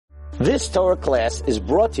This Torah class is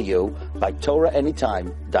brought to you by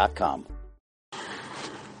TorahAnytime.com.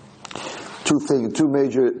 Two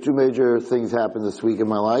major things happened this week in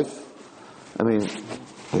my life. I mean,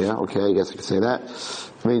 yeah, okay, I guess I could say that.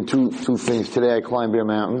 I mean, two things. Today I climbed Bear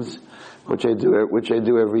Mountains, which I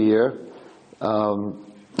do every year.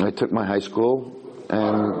 I took my high school,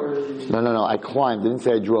 and no, I climbed. I didn't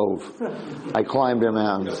say I drove. I climbed Bear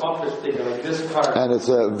Mountains, and it's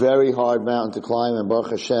a very hard mountain to climb. And Baruch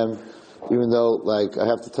Hashem, even though, like, I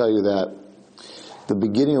have to tell you that the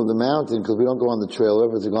beginning of the mountain, because we don't go on the trail,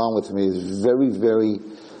 whoever's gone with me, is very, very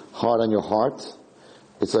hard on your heart.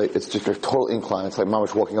 It's just a total incline. It's like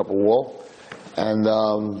mama's walking up a wall. And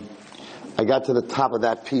I got to the top of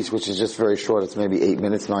that piece, which is just very short. It's maybe 8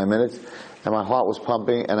 minutes, 9 minutes. And my heart was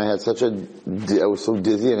pumping, and I was so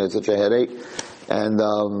dizzy, and I had such a headache. And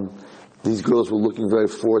these girls were looking very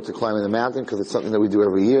forward to climbing the mountain, because it's something that we do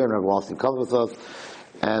every year, and everyone often comes with us.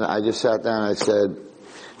 And I just sat down and I said,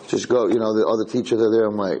 just go, the other teachers are there.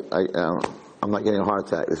 I'm like, I'm not getting a heart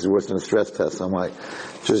attack. This is worse than a stress test. I'm like,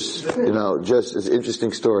 just it's an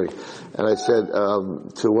interesting story. And I said,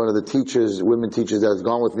 to one of the teachers, women teachers that has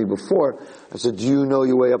gone with me before, I said, do you know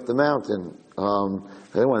your way up the mountain? I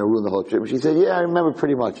didn't want to ruin the whole trip. She said, yeah, I remember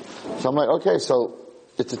pretty much. So I'm like, okay, so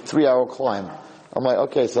it's a 3-hour climb. I'm like,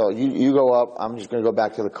 okay, so you go up. I'm just going to go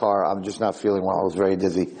back to the car. I'm just not feeling well. I was very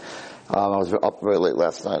dizzy. I was up very late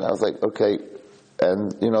last night. I was like, okay.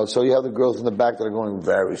 And, so you have the girls in the back that are going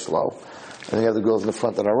very slow. And you have the girls in the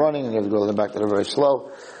front that are running, and you have the girls in the back that are very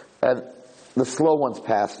slow. And the slow ones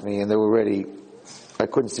passed me, and they were ready. I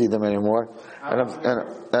couldn't see them anymore. And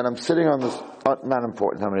I'm sitting on this, not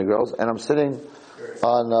important how many girls, and I'm sitting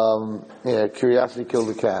on, curiosity killed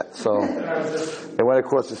the cat. So I went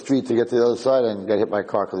across the street to get to the other side and got hit by a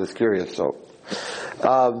car because I was curious. So,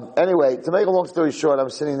 anyway, to make a long story short, I'm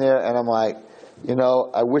sitting there and I'm like,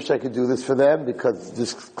 I wish I could do this for them because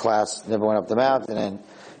this class never went up the mountain and,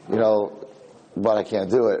 but I can't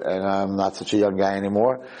do it and I'm not such a young guy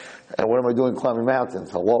anymore. And what am I doing climbing mountains?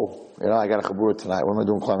 Hello. I got a chabur tonight. What am I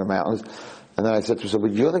doing climbing mountains? And then I said to myself,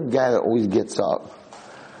 but you're the guy that always gets up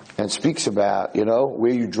and speaks about,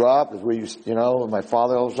 where you drop is where you, my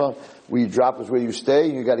father also, where you drop is where you stay.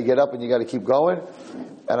 You got to get up and you got to keep going.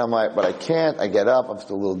 And I'm like, but I can't. I get up. I'm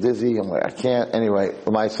still a little dizzy. I'm like, I can't. Anyway,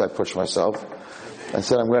 I pushed myself. I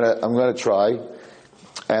said, I'm gonna try.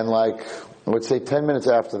 And I would say 10 minutes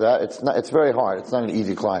after that, it's very hard. It's not an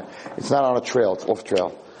easy climb. It's not on a trail. It's off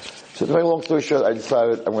trail. So to make a long story short, I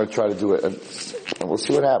decided I'm going to try to do it. And we'll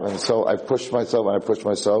see what happens. So I pushed myself and I pushed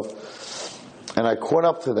myself. And I caught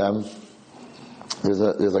up to them. There's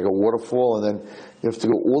like a waterfall, and then you have to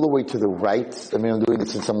go all the way to the right. I mean, I'm doing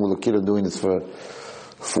this since I'm a little kid. I'm doing this for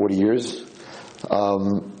 40 years.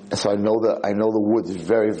 So I know the woods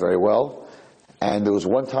very, very well. And there was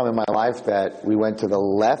one time in my life that we went to the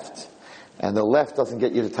left, and the left doesn't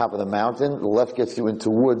get you to the top of the mountain. The left gets you into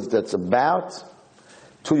woods that's about,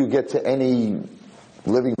 till you get to any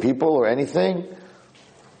living people or anything,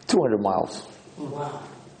 200 miles. Wow.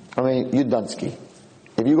 I mean, Yudansky.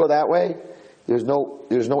 If you go that way, there's no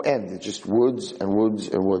end. It's just woods and woods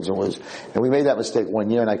and woods and woods. And we made that mistake one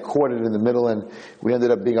year, and I caught it in the middle, and we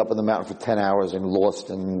ended up being up on the mountain for 10 hours and lost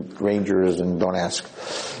and rangers and don't ask.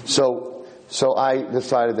 So I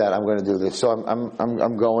decided that I'm going to do this. So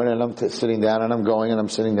I'm going and I'm sitting down and I'm going and I'm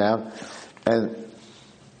sitting down, and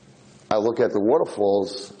I look at the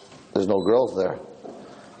waterfalls. There's no girls there,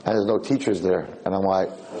 and there's no teachers there, and I'm like,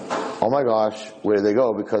 oh my gosh, where did they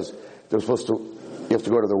go? Because they're supposed to. You have to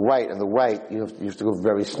go to the right, and the right you have to go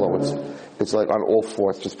very slow. It's like on all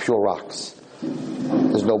fours, just pure rocks.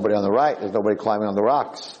 There's nobody on the right. There's nobody climbing on the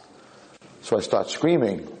rocks. So I start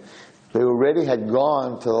screaming. They already had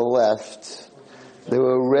gone to the left. They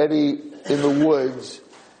were already in the woods.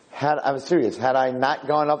 I'm serious. Had I not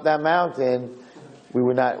gone up that mountain, we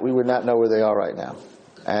would not know where they are right now.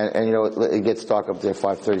 And it gets dark up there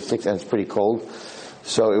 5:36, and it's pretty cold.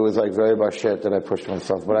 So it was like very bashet that I pushed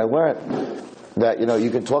myself. But I learned that you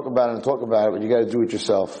can talk about it, but you got to do it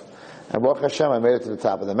yourself. And Baruch Hashem, I made it to the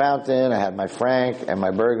top of the mountain. I had my frank and my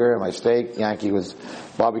burger and my steak. Yankee was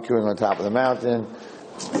barbecuing on top of the mountain.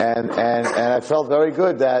 And I felt very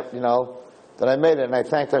good that I made it, and I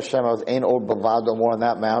thanked Hashem. I was ein od bavado more on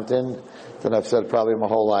that mountain than I've said probably my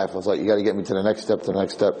whole life. I was like, you got to get me to the next step,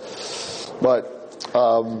 But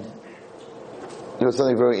there was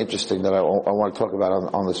something very interesting that I want to talk about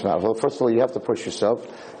on this mountain. Well, first of all, you have to push yourself,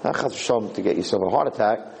 not chas v'shalom to get yourself a heart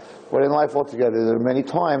attack, but in life altogether, there are many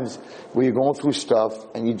times where you're going through stuff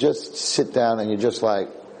and you just sit down and you're just like,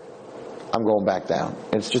 I'm going back down.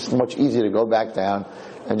 It's just much easier to go back down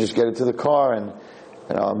and just get into the car. And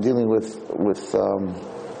I'm dealing with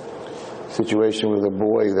situation with a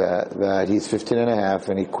boy that he's 15 and a half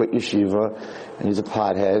and he quit yeshiva and he's a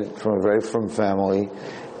pothead from a very frum family,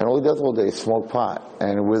 and all he does all day is smoke pot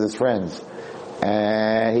and with his friends.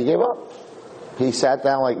 And he gave up. He sat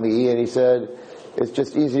down like me and he said, it's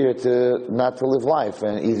just easier not to live life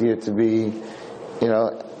and easier to be,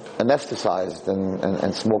 anesthetized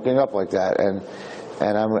and smoking up like that. And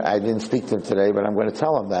I didn't speak to him today, but I'm going to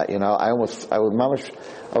tell him that, I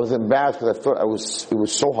was embarrassed because I thought it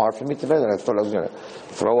was so hard for me today that I thought I was going to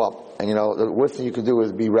throw up. And the worst thing you could do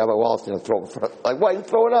is be Rabbi Wallerstein and throw up in front. Like, why are you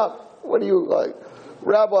throwing up? What are you, like,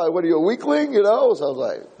 Rabbi, what are you, a weakling? So I was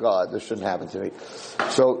like, God, this shouldn't happen to me.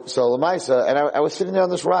 So Lamaisa, and I was sitting there on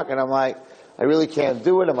this rock and I'm like, I really can't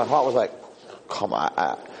do it. And my heart was like, come on.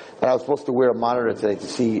 And I was supposed to wear a monitor today to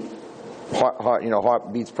see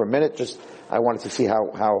heartbeats per minute. Just, I wanted to see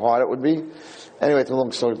how hard it would be. Anyway, it's a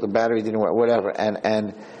long story. The battery didn't work, whatever.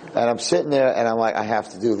 And I'm sitting there and I'm like, I have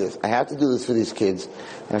to do this. I have to do this for these kids.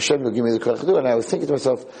 And Hashem will give me the courage to do it. And I was thinking to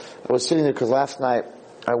myself, I was sitting there because last night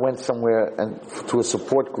I went somewhere to a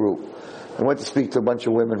support group. I went to speak to a bunch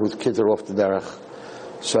of women whose kids are off the derech.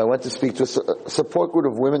 So I went to speak to a support group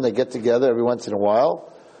of women that get together every once in a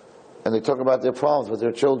while, and they talk about their problems with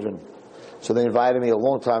their children. So they invited me a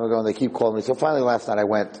long time ago, and they keep calling me. So finally last night I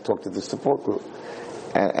went to talk to the support group.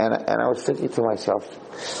 And I was thinking to myself,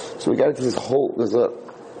 so we got into this whole,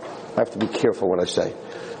 I have to be careful what I say.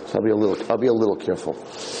 So I'll be a little careful.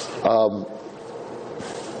 So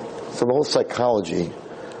the whole psychology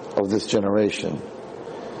of this generation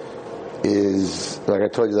is, like I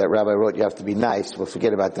told you, that rabbi wrote, you have to be nice. Well,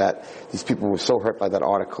 forget about that. These people were so hurt by that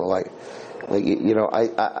article. I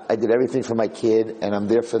did everything for my kid, and I'm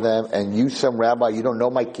there for them, and you, some rabbi, you don't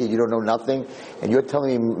know my kid, you don't know nothing, and you're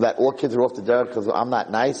telling me that all kids are off the derech because I'm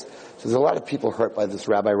not nice. So there's a lot of people hurt by this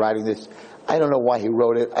rabbi writing this. I don't know why he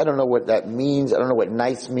wrote it. I don't know what that means. I don't know what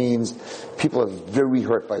nice means. People are very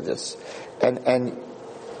hurt by this. And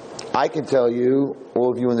I can tell you,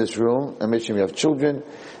 all of you in this room, and maybe you have children,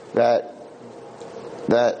 that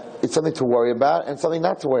it's something to worry about and something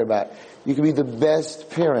not to worry about. You can be the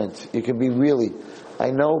best parent. You can be really.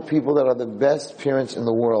 I know people that are the best parents in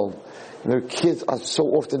the world. And their kids are so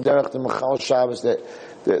off the derech, the Machal Shabbos, that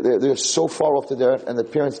they're so far off the derech, and the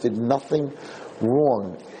parents did nothing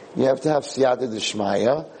wrong. You have to have siyata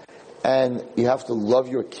d'shmaya, and you have to love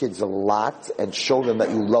your kids a lot and show them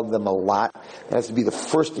that you love them a lot. That has to be the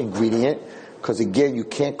first ingredient, because again, you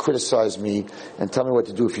can't criticize me and tell me what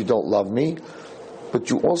to do if you don't love me.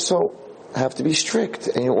 But you also have to be strict,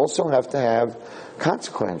 and you also have to have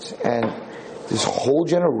consequence. And this whole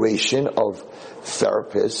generation of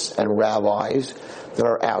therapists and rabbis that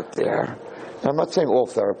are out there, and I'm not saying all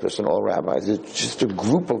therapists and all rabbis, it's just a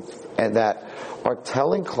group that are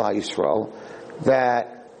telling Klal Yisrael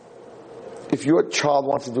that if your child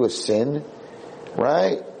wants to do a sin,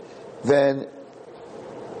 right, then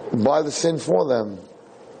buy the sin for them.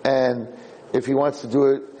 And if he wants to do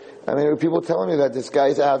it, I mean, people telling me that this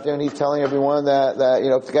guy's out there and he's telling everyone that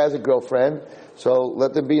if the guy's a girlfriend, so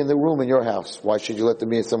let them be in the room in your house. Why should you let them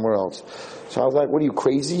be somewhere else? So I was like, what are you,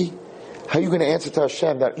 crazy? How are you going to answer to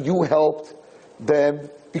Hashem that you helped them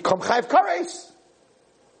become Chayv Kares?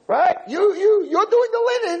 Right? You're doing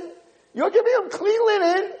the linen. You're giving them clean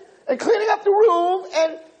linen and cleaning up the room,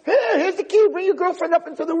 and here's the key, bring your girlfriend up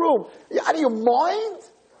into the room. Are you out of your mind?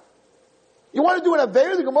 You want to do an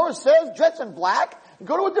Aveir, the Gemara says, dress in black, and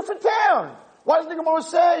go to a different town. Why doesn't the Gemara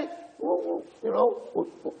say,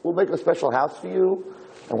 we'll make a special house for you,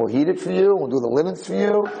 and we'll heat it for you, we'll do the linens for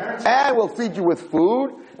you, and we'll feed you with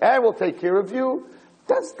food, and we'll take care of you.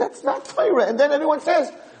 That's not Torah. And then everyone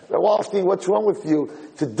says, Wallerstein, what's wrong with you?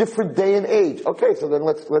 It's a different day and age. Okay, so then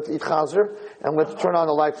let's eat chazer, and let's turn on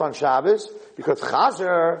the lights on Shabbos, because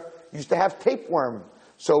chazer used to have tapeworm.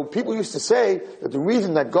 So people used to say that the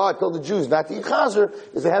reason that God told the Jews not to eat chazer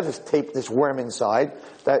is they have this worm inside,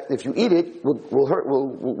 that if you eat it,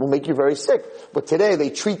 will make you very sick. But today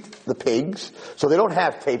they treat the pigs, so they don't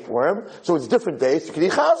have tapeworm, so it's different days, you can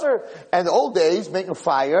eat chazer. And the old days, making a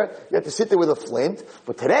fire, you have to sit there with a flint,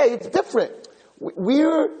 but today it's different.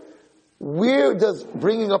 Where does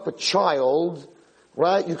bringing up a child,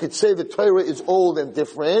 right? You could say the Torah is old and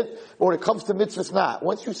different, but when it comes to mitzvahs, not.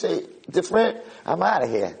 Once you say different, I'm out of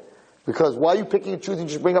here. Because why are you picking and choosing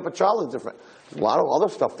to just bring up a child is different? A lot of other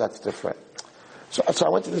stuff that's different. So I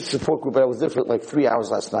went to this support group, and I was there for like 3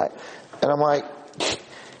 hours last night. And I'm like,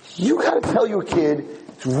 you gotta tell your kid,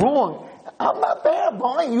 it's wrong. I'm not bad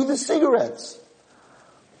buying you the cigarettes.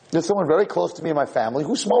 There's someone very close to me in my family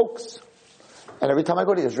who smokes. And every time I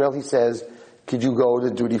go to Israel, he says, could you go to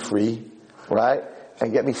duty free, right,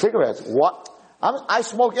 and get me cigarettes? What? I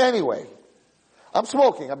smoke anyway. I'm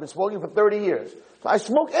smoking. I've been smoking for 30 years. So I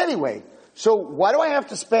smoke anyway. So why do I have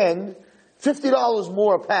to spend $50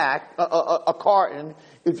 more a pack, a carton,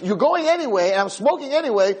 if you're going anyway and I'm smoking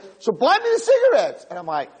anyway, so buy me the cigarettes. And I'm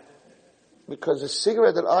like, because the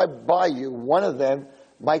cigarette that I buy you, one of them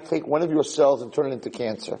might take one of your cells and turn it into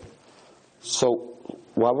cancer. So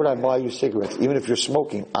why would I buy you cigarettes? Even if you're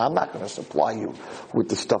smoking, I'm not going to supply you with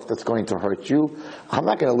the stuff that's going to hurt you. I'm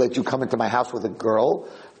not going to let you come into my house with a girl.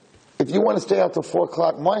 If you want to stay out till 4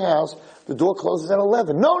 o'clock in my house, the door closes at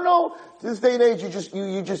 11. No, this day and age, you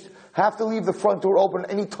just have to leave the front door open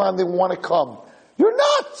anytime they want to come. You're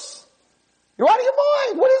nuts! You're out of your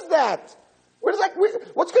mind! What is that? What's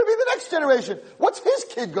going to be the next generation? What's his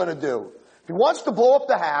kid going to do? If he wants to blow up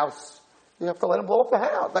the house, you have to let him blow up the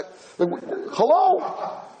house.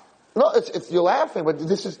 Hello? No, you're laughing, but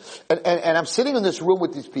this is, and I'm sitting in this room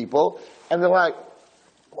with these people, and they're like,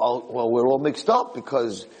 well, we're all mixed up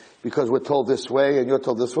because we're told this way and you're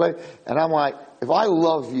told this way. And I'm like, if I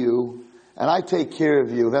love you and I take care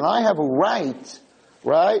of you, then I have a right,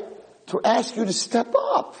 to ask you to step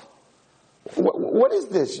up. What is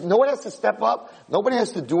this? No one has to step up. Nobody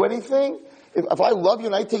has to do anything. If I love you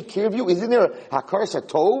and I take care of you, isn't there a hakaras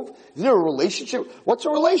hatov? Isn't there a relationship? What's a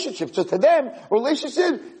relationship? So to them, a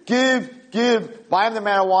relationship, give, buy them the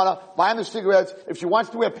marijuana, buy them the cigarettes. If she wants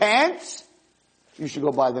to wear pants, you should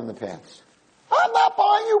go buy them the pants. I'm not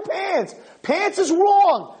buying you pants. Pants is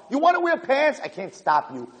wrong. You want to wear pants? I can't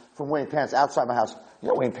stop you from wearing pants outside my house.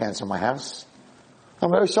 You're not wearing pants in my house. I'm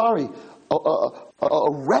very sorry. A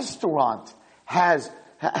restaurant has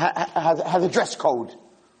a dress code.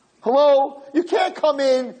 Hello? You can't come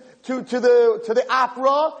in to the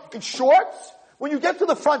opera in shorts. When you get to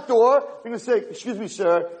the front door, you're going to say, excuse me,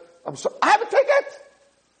 sir, I'm sorry. I have a ticket.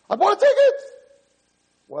 I bought a ticket.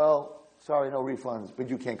 Well, sorry, no refunds, but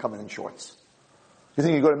you can't come in shorts. You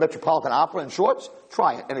think you go to Metropolitan Opera in shorts?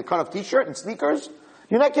 Try it. And a cut-off t-shirt and sneakers?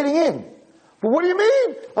 You're not getting in. But what do you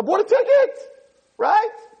mean? I bought a ticket. Right?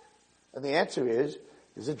 And the answer is,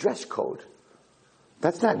 there's a dress code.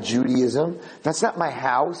 That's not Judaism. That's not my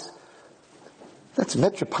house. That's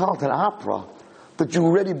Metropolitan Opera. That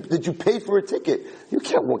you paid for a ticket. You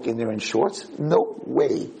can't walk in there in shorts. No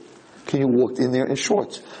way can you walk in there in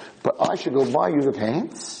shorts. But I should go buy you the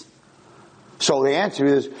pants? So the answer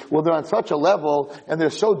is, well, they're on such a level and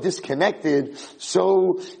they're so disconnected,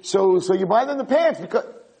 so you buy them the pants because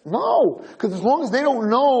as long as they don't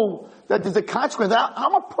know that there's a consequence.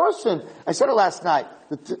 I'm a person. I said it last night.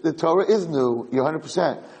 The Torah is new. You're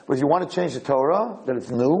 100%. But if you want to change the Torah, that it's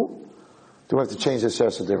new, you have to change the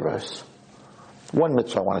Sefer Devarim. One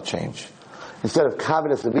mitzvah I want to change. Instead of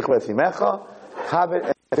kaved es levicha v'esimecha, kaved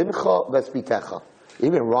es simcha v'espitecha.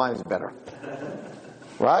 Even rhymes better.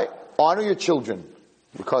 Right? Honor your children.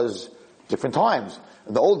 Because different times.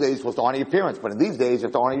 In the old days, you're supposed to honor your parents. But in these days, you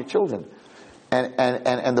have to honor your children.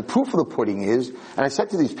 And the proof of the pudding is, and I said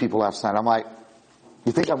to these people last night, I'm like,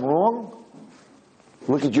 you think I'm wrong?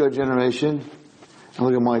 Look at your generation, and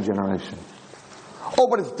look at my generation. Oh,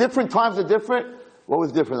 but it's different, times are different. What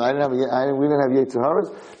was different? We didn't have Yetzer Haras,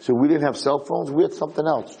 so we didn't have cell phones, we had something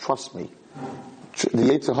else, trust me. The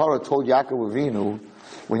Yetzer Hara told Yaakov Avinu,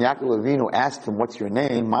 when Yaakov Avinu asked him, what's your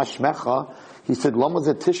name, Ma Shmecha, he said, Lama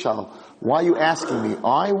Tishal, why are you asking me?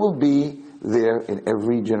 I will be there in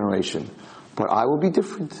every generation. But I will be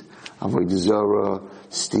different. Avodah Zarah,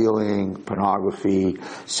 stealing, pornography,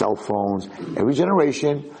 cell phones. Every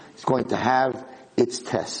generation is going to have its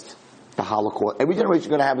test. The Holocaust. Every generation is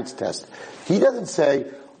going to have its test. He doesn't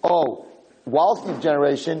say, Wallerstein's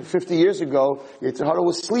generation, 50 years ago, Yetzer Hara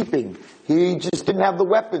was sleeping. He just didn't have the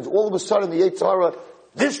weapons. All of a sudden, the Yetzer Hara,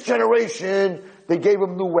 this generation, they gave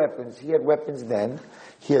him new weapons. He had weapons then.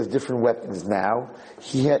 He has different weapons now.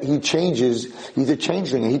 He changes. He's a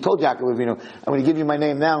changeling. He told Yaakov Avinu, I'm going to give you my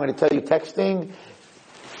name now. I'm going to tell you texting.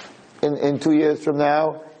 In 2 years from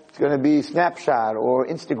now, it's going to be Snapchat or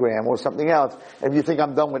Instagram or something else. If you think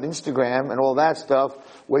I'm done with Instagram and all that stuff,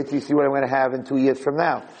 wait till you see what I'm going to have in 2 years from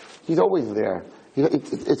now. He's always there.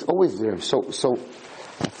 It's always there. So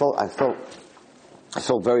I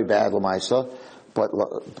felt very bad, Lamaisa. But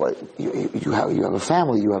you have a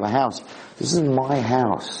family, you have a house. This is my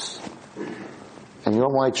house. And you're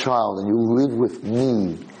my child, and you live with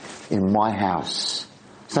me in my house.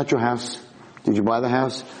 It's not your house. Did you buy the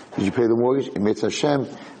house? Did you pay the mortgage? In Mitzvah Hashem,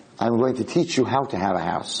 I'm going to teach you how to have a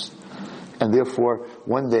house. And therefore,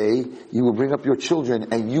 one day, you will bring up your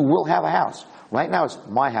children, and you will have a house. Right now, it's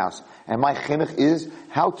my house. And my chinuch is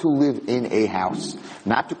how to live in a house.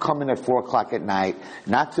 Not to come in at 4 o'clock at night,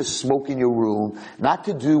 not to smoke in your room, not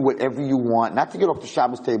to do whatever you want, not to get off the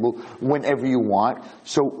Shabbos table whenever you want.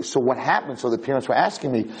 So what happened? So the parents were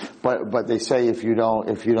asking me, but they say if you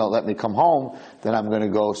don't let me come home, then I'm going to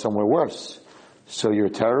go somewhere worse. So you're a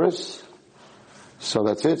terrorist? So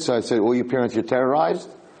that's it. So I said, well, you parents, you're terrorized?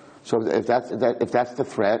 So if that's the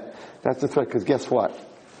threat, that's the threat, because guess what?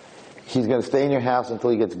 He's going to stay in your house until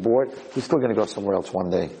he gets bored. He's still going to go somewhere else one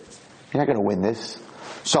day. You're not going to win this.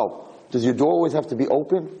 So, does your door always have to be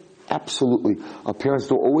open? Absolutely. A parent's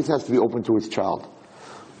door always has to be open to his child.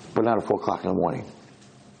 But not at 4 o'clock in the morning.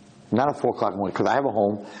 Not at 4 o'clock in the morning. Because I have a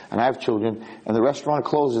home, and I have children, and the restaurant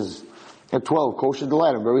closes at 12. Kosher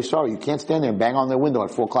Delight, I'm very sorry. You can't stand there and bang on their window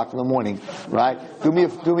at 4 o'clock in the morning. Right? Do me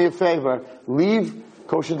a favor. Leave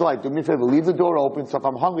Kosher Delight, do me a favor, leave the door open, so if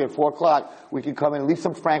I'm hungry at 4 o'clock, we can come in and leave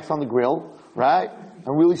some franks on the grill, right?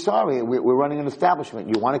 I'm really sorry, we're running an establishment.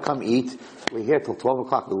 You want to come eat, we're here till 12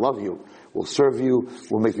 o'clock, we love you. We'll serve you,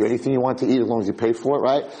 we'll make you anything you want to eat as long as you pay for it,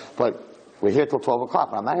 right? But we're here till 12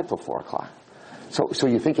 o'clock, but I'm not here till 4 o'clock. So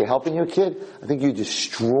you think you're helping your kid? I think you're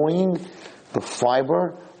destroying the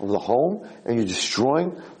fiber of the home, and you're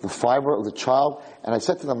destroying the fiber of the child. And I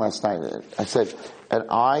said to them last night, I said, and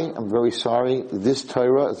I am very sorry, this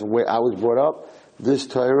Torah is the way I was brought up. This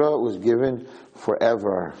Torah was given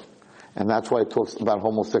forever. And that's why it talks about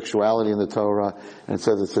homosexuality in the Torah, and it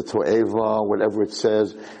says it's a to'eva, whatever it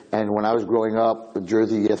says. And when I was growing up,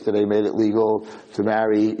 Jersey yesterday made it legal to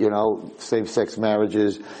marry, same-sex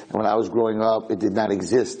marriages. And when I was growing up, it did not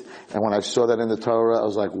exist. And when I saw that in the Torah, I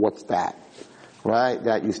was like, what's that? Right?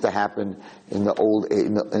 That used to happen in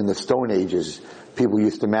the Stone Ages. People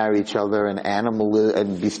used to marry each other, and animal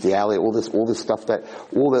and bestiality, all this stuff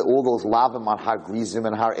all those lavim on Har Grizim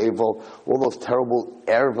and Har Evo, all those terrible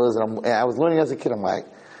ervas. And I was learning as a kid, I'm like,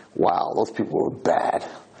 wow, those people were bad.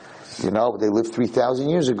 But they lived 3,000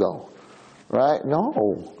 years ago. Right?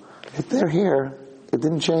 No. If they're here, it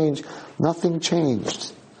didn't change. Nothing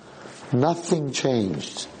changed. Nothing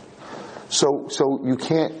changed. So you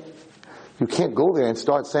can't go there and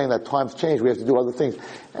start saying that times change, we have to do other things.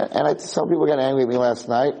 And some people got angry at me last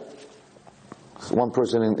night. One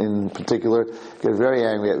person in particular got very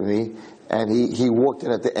angry at me, and he walked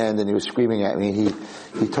in at the end and he was screaming at me. He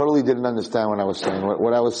totally didn't understand what I was saying.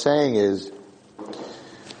 What I was saying is,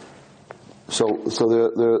 so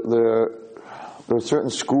there are certain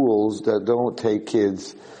schools that don't take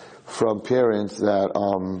kids from parents that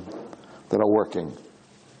are working.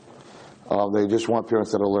 They just want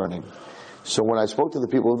parents that are learning. So when I spoke to the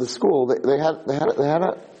people of the school, they had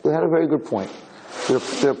a very good point.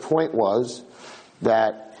 Their point was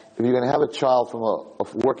that if you're going to have a child from a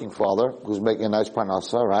working father who's making a nice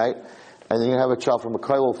parnasa, right, and then you have a child from a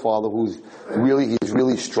kollel father who's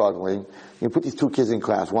really struggling, you put these two kids in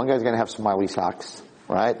class. One guy's going to have smiley socks,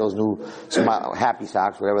 right, those new happy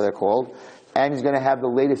socks, whatever they're called. And he's going to have the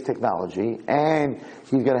latest technology, and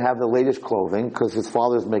he's going to have the latest clothing, because his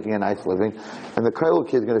father's making a nice living. And the kollel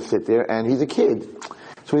kid's going to sit there, and he's a kid.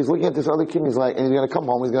 So he's looking at this other kid, and he's going to come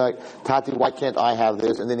home, he's going to like, Tati, why can't I have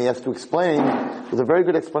this? And then he has to explain. It's a very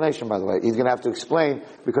good explanation, by the way. He's going to have to explain,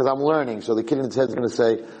 because I'm learning. So the kid in his head is going to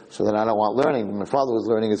say, so then I don't want learning. My father was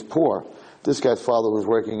learning is poor. This guy's father who's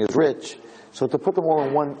working is rich. So to put them all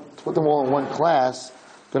in one class,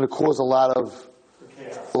 going to cause a lot of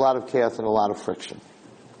chaos and a lot of friction.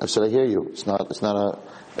 I said, I hear you. It's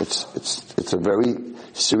a very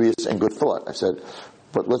serious and good thought. I said,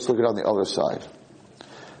 but let's look at it on the other side.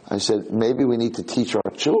 I said, maybe we need to teach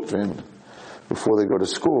our children before they go to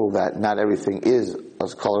school that not everything is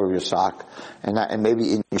the color of your sock, and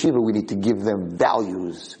maybe in yeshiva we need to give them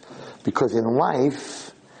values, because in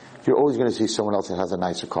life you're always going to see someone else that has a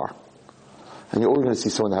nicer car. And you're always going to see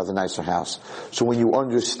someone that has a nicer house. So when you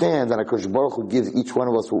understand that HaKadosh Baruch Hu gives each one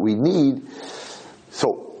of us what we need,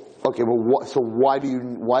 why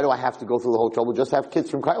do I have to go through the whole trouble? Just have kids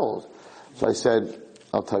from kollels. So I said,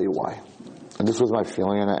 I'll tell you why. And this was my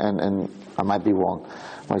feeling, and I might be wrong.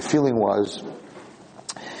 My feeling was,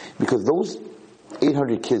 because those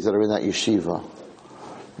 800 kids that are in that yeshiva,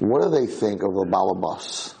 what do they think of the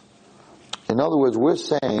balabas? In other words, we're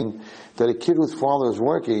saying that a kid whose father is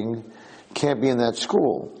working can't be in that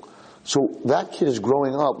school. So that kid is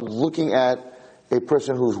growing up looking at a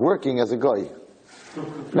person who's working as a guy.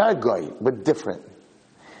 Not a guy, but different.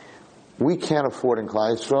 We can't afford in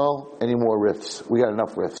Klal Yisrael any more rifts. We got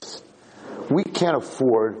enough rifts. We can't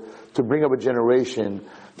afford to bring up a generation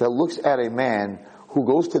that looks at a man who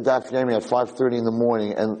goes to Daf Yomi at 5:30 in the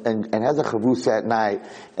morning and has a chavrusa at night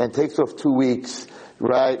and takes off 2 weeks,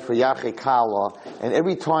 right, for Yachei Kala, and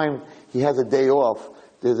every time he has a day off,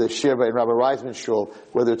 there's a shir in Rabbi Reisman's shul,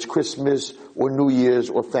 whether it's Christmas or New Year's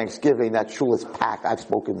or Thanksgiving, that shul is packed. I've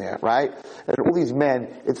spoken there, right? And all these men,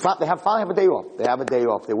 they finally have a day off. They have a day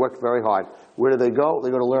off. They work very hard. Where do they go?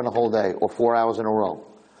 They go to learn a whole day or 4 hours in a row.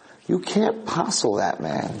 You can't passel that,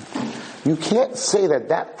 man. You can't say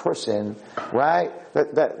that person, right,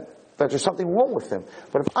 that there's something wrong with him.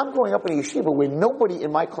 But if I'm growing up in a yeshiva where nobody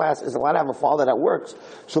in my class is allowed to have a father that works,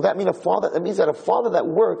 so that means that a father that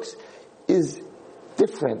works is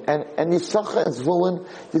different. And Yisachar and Zvulun,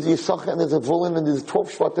 there's Yisachar and there's a Zvulun and there's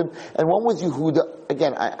 12 Shvatim, and one was Yehuda.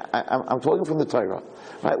 Again, I'm talking from the Torah.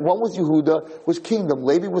 Right? One was Yehuda, was kingdom.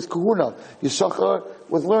 Levi was kahuna. Yisachar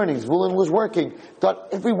was learning. Zvulun was working.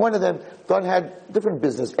 Every one of them had different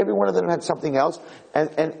business. Every one of them had something else,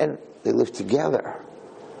 and they lived together.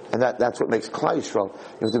 And that's what makes Klal Yisrael.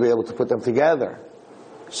 You have to be able to put them together.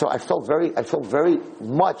 So I felt very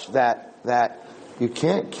much that you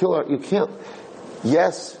can't kill her. You can't.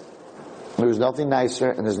 Yes, there's nothing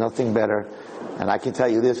nicer and there's nothing better. And I can tell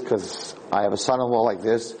you this because I have a son-in-law like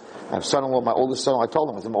this. I have son-in-law, my oldest son-in-law, I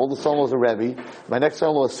told him, I said, my oldest son-in-law is a Rebbe. My next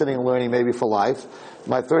son-in-law is sitting and learning maybe for life.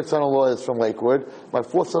 My third son-in-law is from Lakewood. My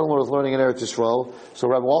fourth son-in-law is learning in Eretz Yisrael. So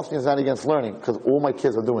Rabbi Wallerstein is not against learning because all my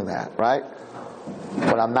kids are doing that, right?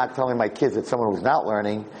 But I'm not telling my kids that someone who's not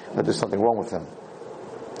learning that there's something wrong with them.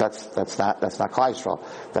 That's not Klal Yisrael.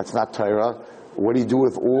 That's not Torah. What do you do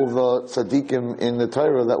with all the tzaddikim in the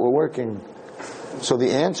Torah that were working? So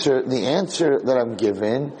the answer that I'm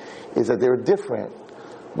given is that they're different.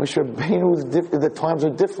 Moshe Rabbeinu was different. The times are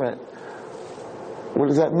different. What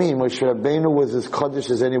does that mean? Moshe Rabbeinu was as kaddish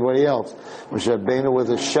as anybody else. Moshe Rabbeinu was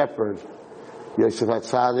a shepherd. Yosef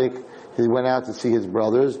HaTzadik, he went out to see his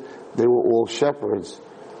brothers. They were all shepherds,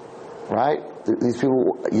 right? These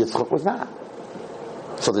people, Yitzchak was not.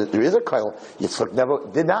 So there is a koil.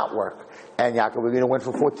 Yitzchak did not work. And Yaakov Avinu went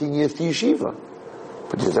for 14 years to yeshiva.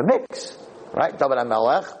 But there's a mix, right? David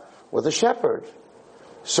HaMelech was a shepherd.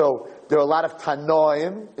 So there are a lot of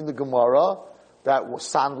Tanoim in the Gemara that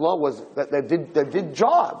did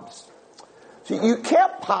jobs. So you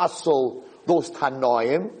can't passel those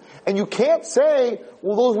Tanoim, and you can't say,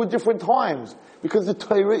 well, those were different times, because the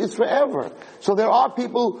Torah is forever. So there are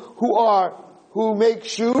people who make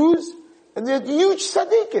shoes, and they're huge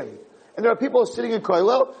tzaddikim. And there are people who are sitting in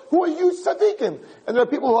Koilel who are huge tzaddikim. And there are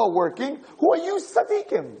people who are working who are huge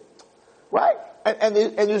tzaddikim. Right? And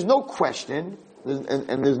there's no question,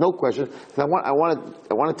 and there's no question, I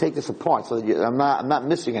want to take this apart so that I'm not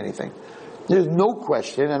missing anything. There's no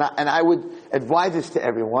question, and I would advise this to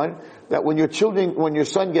everyone, that when your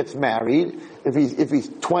son gets married, if he's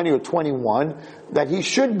 20 or 21, that he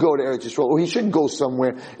should go to Eretz Yisrael, or he should go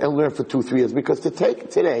somewhere and learn for 2-3 years. Because to take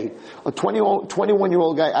today a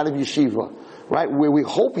 21-year-old guy out of yeshiva, right, where we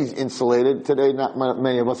hope he's insulated, today not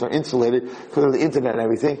many of us are insulated because of the internet and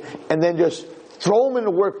everything, and then just throw him in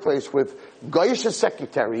the workplace with Goyish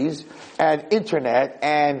secretaries and internet,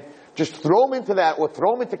 and just throw him into that, or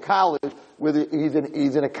throw him into college, where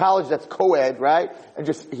he's in a college that's co-ed, right? And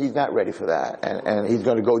he's not ready for that. And he's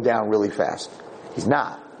going to go down really fast. He's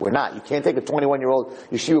not. We're not. You can't take a 21-year-old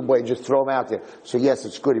yeshiva boy and just throw him out there. So yes,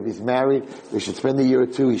 it's good. If he's married, he should spend a year or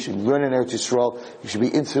two. He should learn in Eretz Yisrael. He should be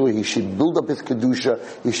insular. He should build up his kedusha.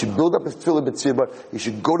 He should build up his tefillah b'tzibah. He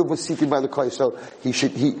should go to Vasikim by the Kaisel.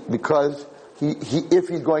 Because if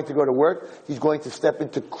he's going to go to work, he's going to step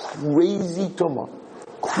into crazy tumah.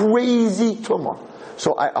 Crazy tumah.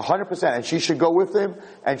 So 100%, and she should go with him,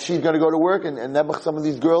 and she's going to go to work, and some of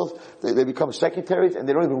these girls, they become secretaries, and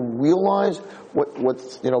they don't even realize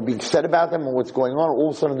what's being said about them and what's going on. All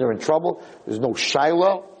of a sudden they're in trouble. There's no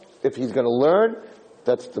shiloh. If he's going to learn,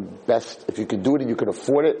 that's the best. If you can do it and you can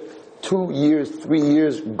afford it, 2 years, 3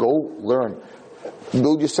 years, go learn.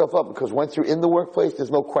 Build yourself up, because once you're in the workplace, there's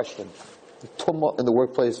no question. The tumah in the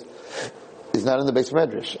workplace is not in the base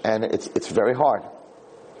medrash, and it's very hard.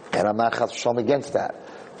 And I'm not chas v'shalom against that.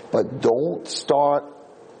 But don't start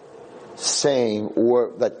saying,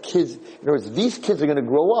 or that kids, in other words, these kids are going to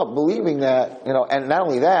grow up believing that, and not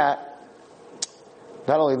only that,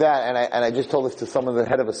 and I just told this to someone, the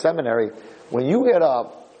head of a seminary, when you get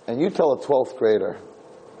up and you tell a 12th grader,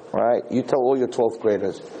 right, you tell all your 12th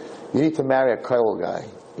graders, you need to marry a koil guy.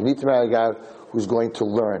 You need to marry a guy who's going to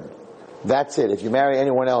learn. That's it. If you marry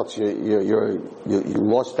anyone else, you're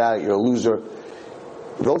lost out, you're a loser.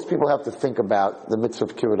 Those people have to think about the mitzvah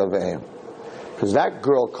of kibbud av v'em. Because that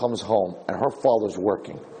girl comes home and her father's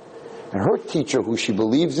working. And her teacher, who she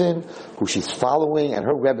believes in, who she's following, and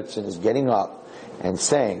her Rebbitzin is getting up and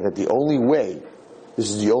saying that this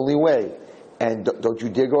is the only way, and don't you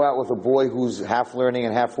dare go out with a boy who's half learning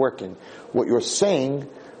and half working. What you're saying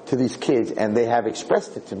to these kids, and they have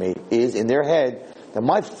expressed it to me, is in their head that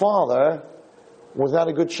my father was not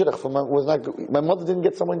a good shidduch. My mother didn't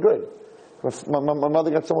get someone good. My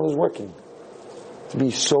mother got someone who's working. To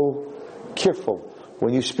be so careful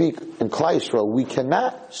when you speak in Klal Yisrael. We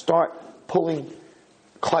cannot start pulling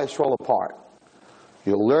Klal Yisrael apart.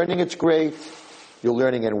 You're learning, it's great. You're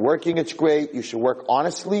learning and working, it's great. You should work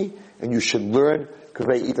honestly, and you should learn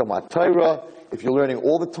Kavei Itamat Torah. If you're learning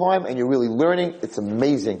all the time and you're really learning, it's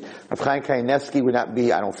amazing. Rav Chaim Kanievsky would not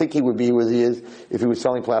be, I don't think he would be where he is if he was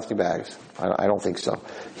selling plastic bags. I don't think so.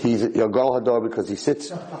 He's a Gadol Hador because he sits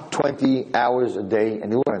 20 hours a day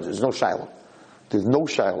and he learns. There's no Shaila. There's no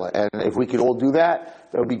Shaila. And if we could all do that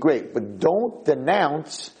would be great. But don't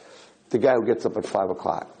denounce the guy who gets up at 5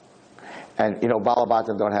 o'clock. And,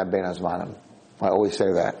 Balabatim don't have Ben Azmanim. I always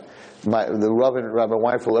say that. The Rabbi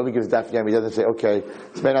Weinfeld, whoever gives Daf Yomi, he doesn't say, okay,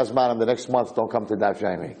 it's Ben Azmanim, the next month don't come to Daf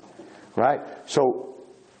Yomi. Right? So,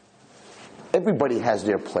 everybody has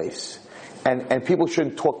their place. And people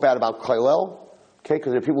shouldn't talk bad about Kollel, okay?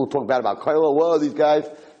 Because there are people who talk bad about Kollel. Well, these guys,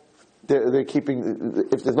 they're keeping,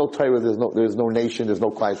 if there's no Torah, there's no nation, there's no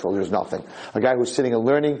Klal Yisrael, there's nothing. A guy who's sitting and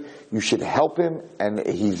learning, you should help him, and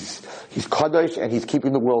he's kadosh, and he's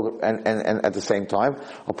keeping the world, and at the same time,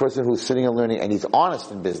 a person who's sitting and learning, and he's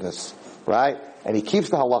honest in business, right? And he keeps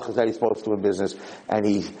the halachas that he's supposed to in business, and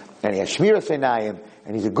he has shmiras einayim,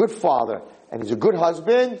 and he's a good father, and he's a good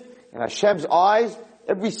husband, in Hashem's eyes,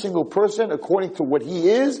 every single person, according to what he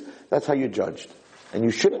is, that's how you're judged. And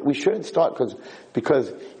we shouldn't start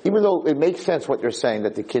because even though it makes sense what you're saying,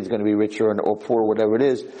 that the kid's going to be richer or poor or whatever it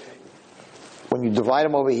is, when you divide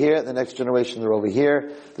them over here, the next generation they're over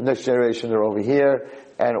here, the next generation they're over here,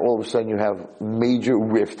 and all of a sudden you have major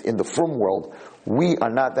rift in the frum world. We are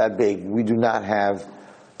not that big. We do not have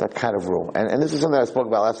that kind of room. And this is something I spoke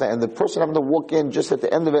about last night. And the person happened to walk in just at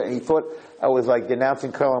the end of it, and he thought I was like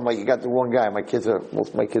denouncing Kollel. I'm like, you got the wrong guy. Most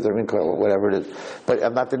of my kids are in Kollel, or whatever it is. But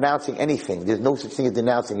I'm not denouncing anything. There's no such thing as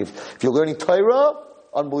denouncing. If you're learning Torah,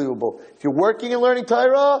 unbelievable. If you're working and learning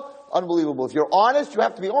Torah, unbelievable. If you're honest, you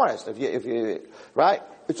have to be honest. If you right?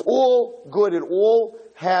 It's all good. It all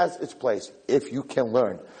has its place. If you can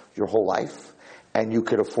learn your whole life, and you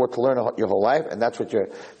could afford to learn your whole life, and that's what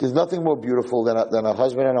there's nothing more beautiful than a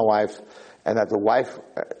husband and a wife, and that the wife,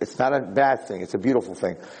 it's not a bad thing, it's a beautiful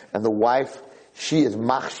thing. And the wife, she is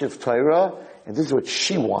machshiv Torah, and this is what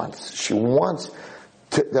she wants. She wants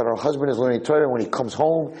that her husband is learning Torah, and when he comes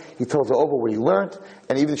home, he tells her over what he learned,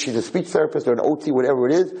 and even if she's a speech therapist or an OT, whatever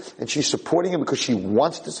it is, and she's supporting him because she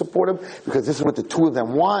wants to support him, because this is what the two of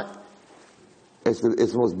them want. It's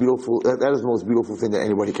the most beautiful, that is the most beautiful thing that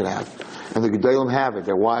anybody can have. And the Gedolim have it.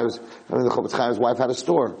 Their wives, the Chofetz Chaim's wife had a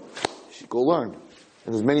store. She go learn.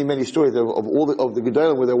 And there's many, many stories of the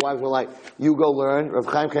Gedolim where their wives were like, you go learn. Rav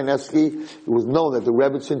Chaim Kanievsky, it was known that the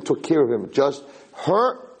Rebbetzin took care of him. Just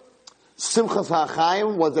her Simchas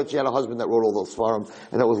HaChaim was that she had a husband that wrote all those Svarim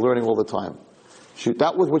and that was learning all the time.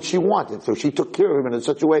 That was what she wanted. So she took care of him in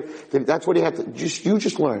such a way that that's what he had to, you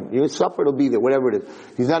just learn. Your supper will be there, whatever it is.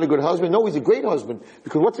 He's not a good husband. No, he's a great husband.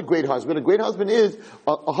 Because what's a great husband? A great husband is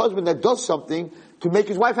a husband that does something to make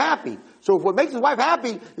his wife happy. So if what makes his wife happy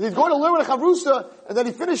is he's going to learn with a chavrusa, and then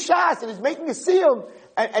he finished Shas, and he's making a siyum,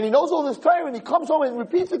 and he knows all this Torah, and he comes home and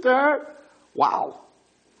repeats it to her, wow.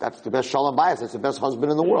 That's the best shalom bayis. That's the best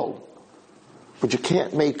husband in the world. But you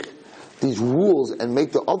can't make these rules and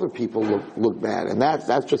make the other people look bad. And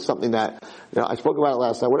that's just something that, I spoke about it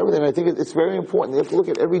last night, whatever, and I think it's very important. You have to look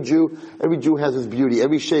at every Jew has his beauty.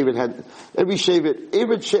 Every Shevet had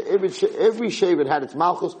its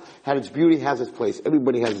malchus, had its beauty, has its place.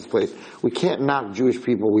 Everybody has its place. We can't knock Jewish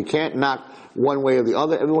people. We can't knock one way or the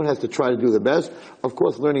other. Everyone has to try to do the best. Of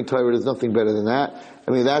course, learning Torah is nothing better than that.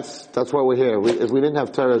 I mean, that's why we're here. If we didn't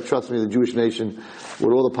have Torah, trust me, the Jewish nation,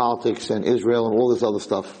 with all the politics and Israel and all this other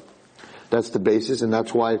stuff, that's the basis, and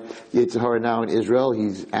that's why Yetzer Hara now in Israel,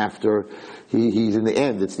 he's in the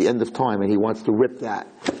end. It's the end of time, and he wants to rip that.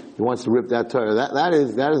 He wants to rip that Torah. That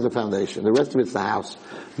is the foundation. The rest of it's the house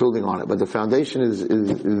building on it. But the foundation is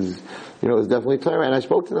definitely Torah. And I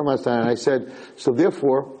spoke to them last time, and I said, so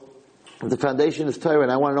therefore, if the foundation is Torah,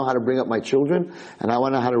 and I want to know how to bring up my children, and I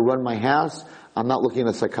want to know how to run my house, I'm not looking at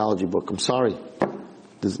a psychology book. I'm sorry.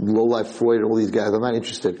 This low-life Freud and all these guys, I'm not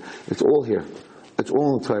interested. It's all here. It's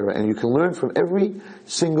all in the Torah, and you can learn from every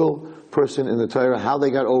single person in the Torah how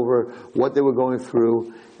they got over, what they were going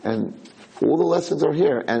through, and all the lessons are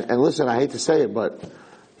here. And listen, I hate to say it, but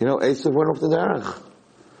Esav went off the derech.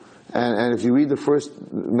 And if you read the first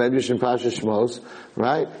Medrash in Parshas Shmos,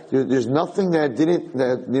 right, there's nothing that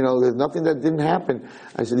didn't happen.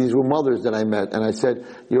 I said, these were mothers that I met, and I said,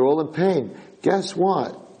 you're all in pain. Guess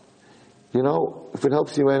what? If it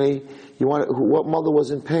helps you any, what mother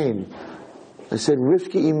was in pain? I said,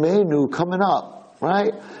 Rivka Imenu coming up,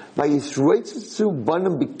 right? By Yisroitzu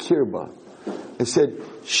Banim Bikirba. I said,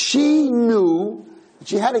 she knew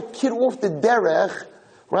she had a kid off the derech,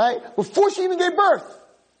 right? Before she even gave birth.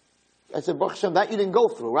 I said, Baruch Hashem, that you didn't go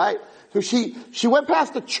through, right? So she went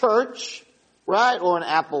past a church, right? Or an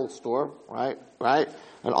Apple store, right? An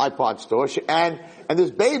iPod store. And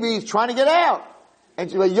this baby is trying to get out. And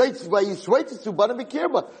she's like, there's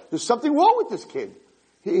something wrong with this kid.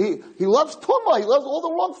 He loves Tumah. He loves all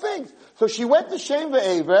the wrong things. So she went to Shem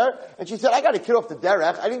Ve'ever, and she said, I got a kid off the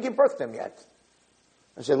derech. I didn't give birth to him yet.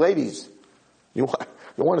 I said, ladies, you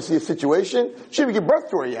want to see a situation? She didn't give birth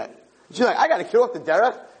to her yet. She's like, I got a kid off the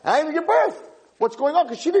derech, and I didn't give birth. What's going on?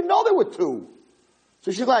 Because she didn't know there were two.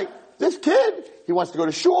 So she's like, this kid, he wants to go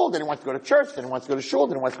to shul, then he wants to go to church, then he wants to go to shul,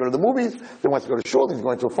 then he wants to go to the movies, then he wants to go to shul, then he's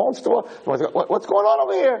going to a phone store. What's going on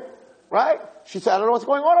over here? Right? She said, I don't know what's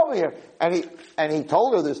going on over here. And he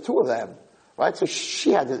told her there's two of them. Right? So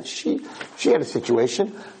she had a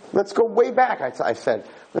situation. Let's go way back, I said.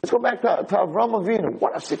 Let's go back to Avraham Avinu.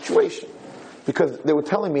 What a situation. Because they were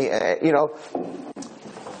telling me,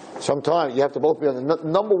 sometimes you have to both be on the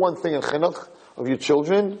number one thing in chinuch of your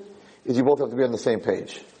children is you both have to be on the same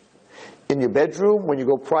page. In your bedroom, when you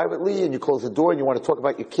go privately and you close the door and you want to talk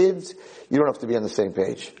about your kids, you don't have to be on the same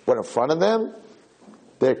page. But in front of them,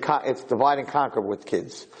 it's divide and conquer with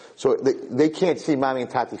kids. So they can't see mommy and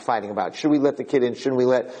tati fighting about, should we let the kid in, should we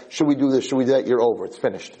do this, should we do that? You're over, it's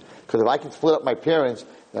finished. Because if I can split up my parents,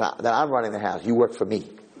 then I'm running the house. You work for me.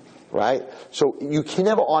 Right? So you can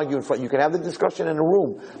never argue in front. You can have the discussion in a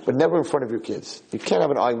room, but never in front of your kids. You can't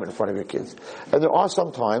have an argument in front of your kids. And there are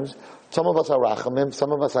sometimes, some of us are rachamim,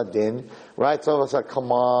 some of us are din, right? Some of us are, come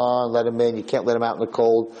on, let him in. You can't let him out in the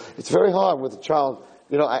cold. It's very hard with a child.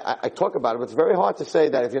 I talk about it, but it's very hard to say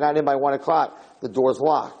that if you're not in by 1 o'clock, the door's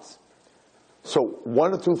locked. So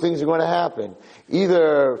one or two things are going to happen.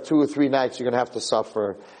 Either 2 or 3 nights you're going to have to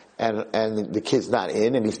suffer, and the kid's not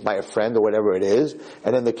in, and he's by a friend or whatever it is,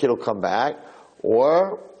 and then the kid will come back,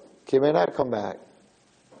 or kid may not come back.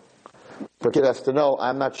 The kid has to know,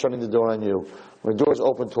 I'm not shutting the door on you. When the door's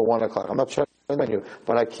open till 1 o'clock, I'm not shutting on you.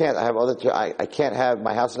 But I can't, I can't have,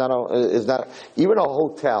 my house is not, even a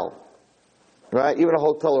hotel, right? Even a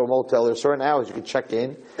hotel or a motel, there's certain hours you can check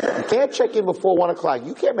in. You can't check in before 1 o'clock.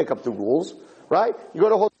 You can't make up the rules, right? You go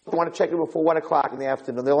to a hotel, you want to check in before 1 o'clock in the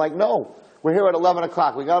afternoon. They're like, no. We're here at 11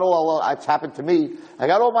 o'clock. We got it's happened to me. I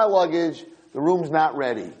got all my luggage. The room's not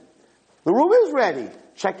ready. The room is ready.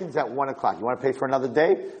 Check-in's at 1 o'clock. You want to pay for another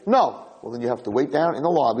day? No. Well, then you have to wait down in the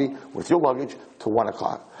lobby with your luggage till 1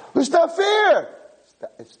 o'clock. It's not fair.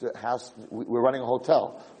 It's the house. We're running a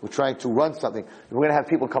hotel. We're trying to run something. We're going to have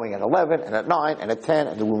people coming at 11 and at 9 and at 10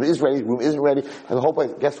 and the room is ready, the room isn't ready, and the whole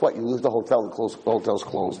place. Guess what? You lose the hotel. The hotel's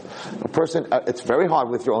closed. A person. It's very hard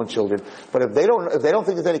with your own children. But if they don't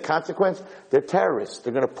think there's any consequence, they're terrorists.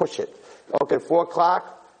 They're going to push it. Okay, 4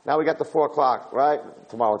 o'clock. Now we got the 4 o'clock, right?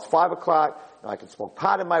 Tomorrow it's 5 o'clock. Now I can smoke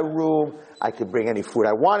pot in my room. I can bring any food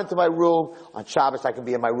I want into my room. On Shabbos I can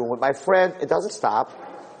be in my room with my friend. It doesn't stop.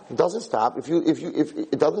 It doesn't stop. If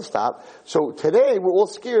it doesn't stop. So today we're all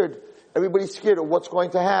scared. Everybody's scared of what's going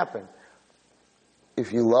to happen.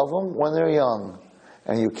 If you love them when they're young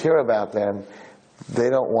and you care about them, they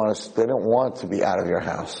don't want to be out of your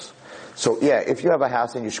house. So yeah, if you have a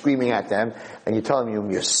house and you're screaming at them and you're telling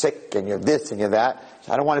them you're sick and you're this and you're that,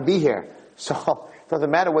 I don't want to be here. So it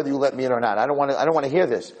doesn't matter whether you let me in or not. I don't want to hear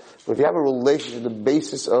this. But if you have a relationship, the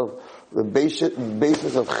basis of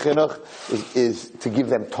chinuch is to give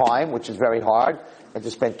them time, which is very hard, and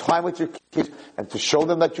to spend time with your kids, and to show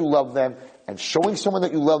them that you love them. And showing someone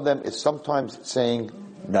that you love them is sometimes saying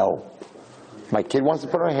no. My kid wants to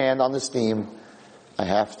put her hand on the steam, I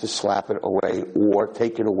have to slap it away, or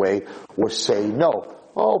take it away, or say no.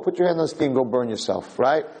 Oh, put your hand on the steam, go burn yourself,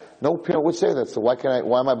 right? No parent would say that. So why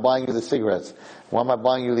am I buying you the cigarettes? Why am I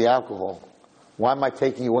buying you the alcohol? Why am I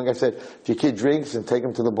taking you? When I said, if your kid drinks, then take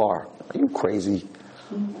him to the bar. Are you crazy?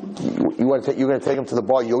 You're going to take him to the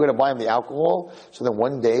bar. You're going to buy him the alcohol. So then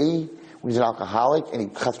one day, when he's an alcoholic and he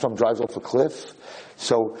drives off a cliff,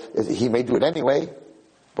 so he may do it anyway.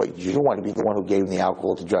 But you don't want to be the one who gave him the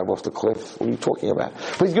alcohol to drive off the cliff. What are you talking about?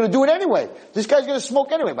 But he's going to do it anyway. This guy's going to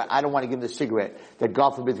smoke anyway. But I don't want to give him the cigarette that,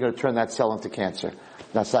 God forbid, is going to turn that cell into cancer.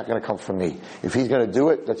 That's not going to come from me. If he's going to do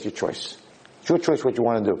it, that's your choice. It's your choice what you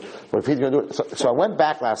want to do. But if he's going to do it, so I went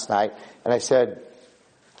back last night and I said,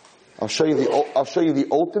 I'll show you the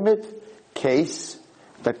ultimate case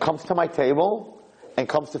that comes to my table and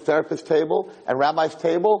comes to therapist's table and rabbi's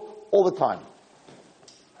table all the time.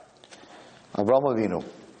 Avraham Avinu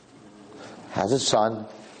has a son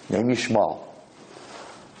named Yishmael.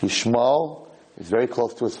 Yishmael is very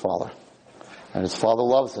close to his father. And his father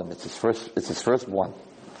loves him. It's his firstborn.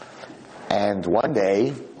 And one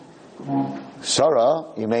day,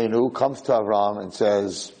 Sarah, Imeinu, comes to Avram and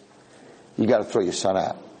says, you got to throw your son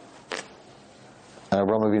out. And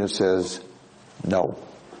Avram Avinu says, no,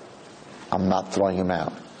 I'm not throwing him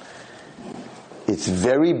out. It's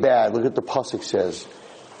very bad. Look at the pasuk says,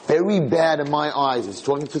 very bad in my eyes. He's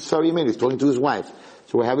talking to Sarah Imeinu. He's talking to his wife.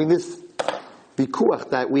 So we're having this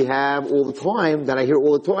bikuach that we have all the time, that I hear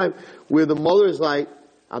all the time, where the mother is like,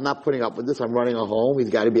 I'm not putting up with this, I'm running her home, he's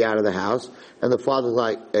got to be out of the house. And the father's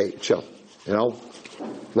like, hey, chill,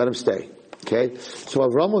 let him stay. Okay? So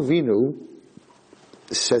Avram Avinu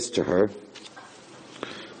says to her,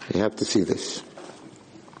 you have to see this.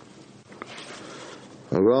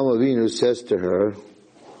 Avram Avinu says to her,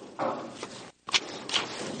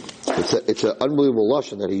 it's an unbelievable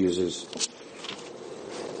lashon that he uses.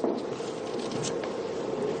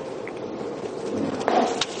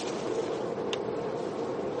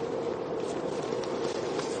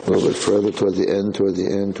 A little bit further toward the end.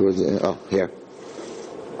 Oh, here.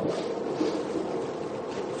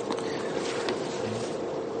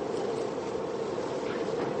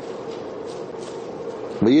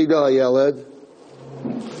 V'yigdal hayeled.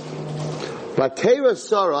 Vatera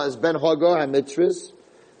Sarah is ben Hagar hamitzvus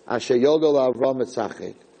asher yodol Avram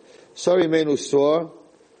mitzachek. Sarah Imeinu saw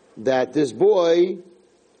that this boy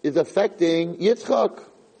is affecting Yitzchak,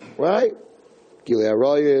 right? Gilei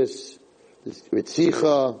Arayos,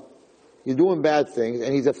 Ritzicha, you're doing bad things,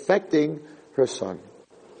 and he's affecting her son.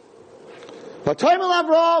 V'toimel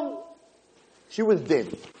Avram, she was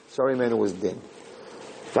din. Sorry, man, it was din.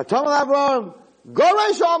 V'toimel Avram,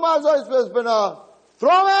 Gorei Shama Zois V'ezbena, throw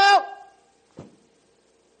him out!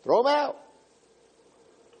 Throw him out!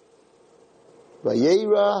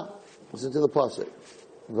 Vayera, listen to the pasuk.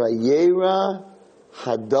 Vayera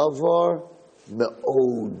hadavar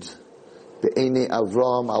me'od. Be'ene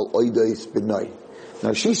Avram al oidais b'nai.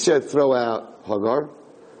 Now she said throw out Hagar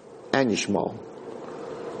and Yishmael.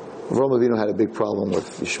 Avram Avinu had a big problem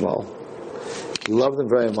with Yishmael. He loved him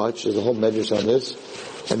very much. There's a whole medrash on this.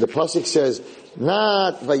 And the pasuk says,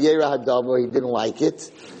 not Vayera hadavar, he didn't like it.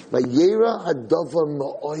 Vayera hadavar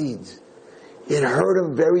ma'oid. It hurt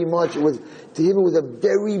him very much. To him it was a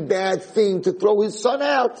very bad thing to throw his son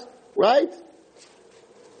out. Right?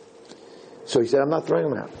 So he said, I'm not throwing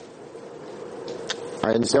him out.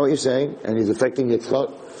 I understand what you're saying, and he's affecting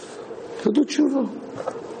Yitzchak. He'll do tshuva.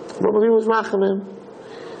 Rabbi was rachamim.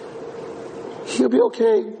 He'll be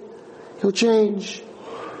okay. He'll change.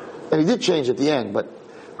 And he did change at the end, but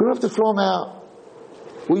we don't have to throw him out.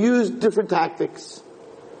 We'll use different tactics.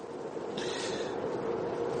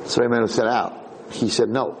 So Amen was set out. He said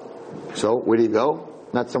no. So where did he go?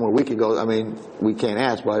 Not somewhere we could go. I mean, we can't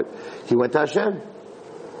ask, but he went to Hashem.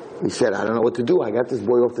 He said, I don't know what to do. I got this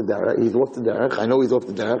boy off the derech. He's off the derech. I know he's off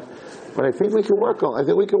the derech. But I think we can work on him. I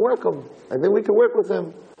think we can work with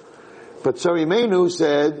him. But Sarah Imeinu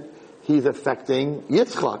said, he's affecting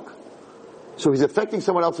Yitzchak. So he's affecting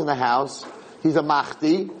someone else in the house. He's a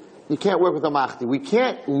machti. You can't work with a machti. We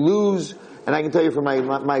can't lose, and I can tell you from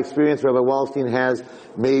my experience, Rabbi Wallerstein has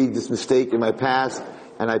made this mistake in my past,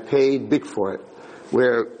 and I paid big for it.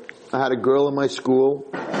 Where I had a girl in my school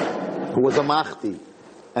who was a machti.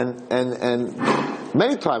 And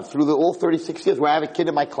many times through all 36 years where I have a kid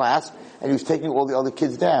in my class and he was taking all the other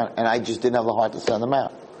kids down and I just didn't have the heart to send them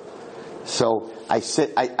out. So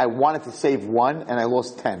I wanted to save one and I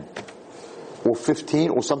lost 10 or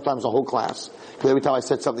 15 or sometimes a whole class. Because every time I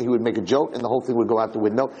said something he would make a joke and the whole thing would go out the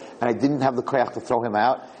window and I didn't have the koyach to throw him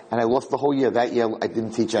out and I lost the whole year. That year I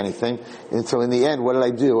didn't teach anything. And so in the end, what did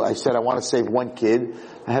I do? I said I want to save one kid.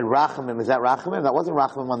 I had rachamim. Is that rachamim? That wasn't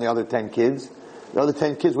rachamim on the other 10 kids. The other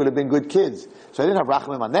 10 kids would have been good kids. So I didn't have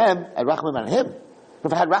rachamim on them, I had rachamim on him.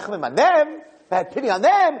 If I had rachamim on them, if I had pity on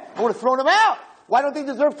them, I would have thrown him out. Why don't they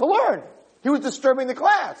deserve to learn? He was disturbing the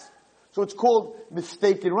class. So it's called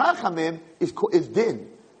mistaken rachamim is din.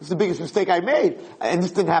 This is the biggest mistake I made. And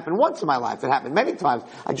this didn't happen once in my life. It happened many times.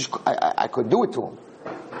 I couldn't do it to him.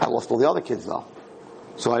 I lost all the other kids though.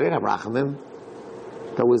 So I didn't have rachamim.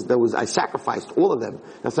 I sacrificed all of them.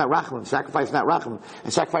 That's not rachamim. Sacrifice, not rachamim. I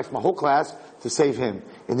sacrificed my whole class to save him.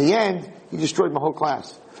 In the end, he destroyed my whole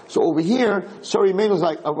class. So over here, Sarah Imeinu was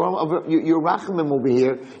like, your rachamim over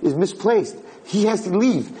here is misplaced. He has to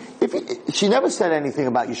leave. She never said anything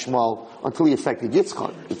about Yishmael until he affected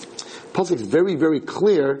Yitzchak. Pasuk is very, very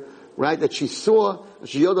clear, right, that she saw,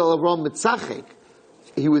 Sheyodal Avram mitzachek.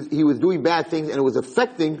 He was doing bad things and it was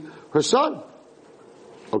affecting her son.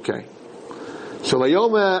 Okay. So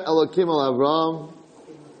Vayomer Elokim al Avram.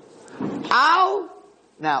 Ow!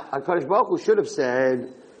 Now, HaKadosh Baruch Hu should have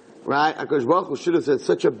said, right? HaKadosh Baruch Hu should have said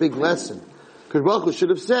such a big lesson. Because Baruch Hu should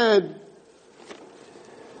have said,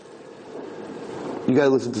 you gotta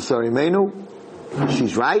listen to Sarah Imeinu.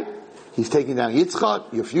 She's right. He's taking down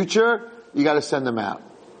Yitzchak, your future. You gotta send them out.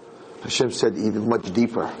 Hashem said even much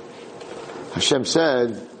deeper. Hashem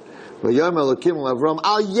said, V'yom Elokim l'Avram,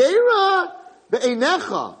 al yera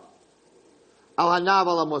be'einecha, al hanav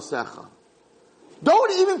al amosecha.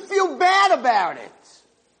 Don't even feel bad about it.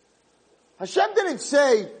 Hashem didn't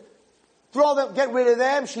say, throw them, get rid of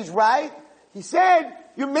them, she's right. He said,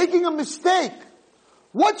 you're making a mistake.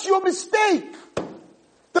 What's your mistake?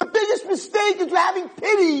 The biggest mistake is having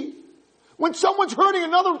pity. When someone's hurting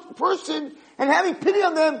another person and having pity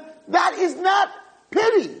on them, that is not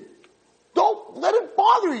pity. Don't let it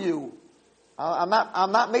bother you. I'm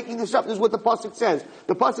not making this up. This is what the pasuk says.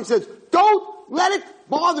 The pasuk says, don't let it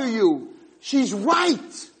bother you. She's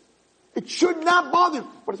right. It should not bother you.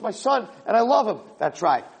 But it's my son, and I love him. That's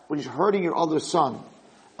right. But he's hurting your other son.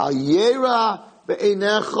 Al yera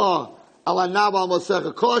be'einecha al hanav al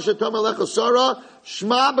mosecha kol asher tamar lecha Sarah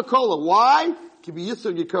shma b'kola. Why? Ki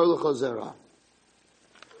b'Yitzchak yikar lecha zera.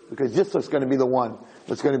 Because Yitzchak's going to be the one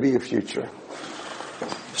that's going to be your future.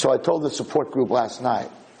 So I told the support group last night,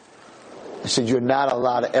 I said, you're not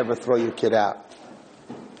allowed to ever throw your kid out.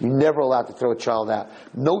 You're never allowed to throw a child out.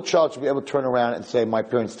 No child should be able to turn around and say, my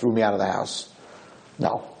parents threw me out of the house.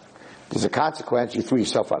 No. There's a consequence. You threw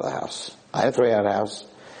yourself out of the house. I didn't throw you out of the house.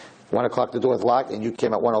 1 o'clock the door was locked and you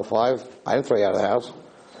came at 1:05. I didn't throw you out of the house.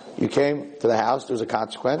 You came to the house. There was a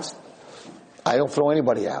consequence. I don't throw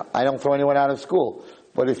anybody out. I don't throw anyone out of school.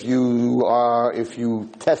 But if you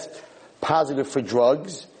test positive for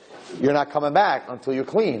drugs, you're not coming back until you're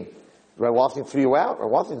clean. Right? Washington threw you out, or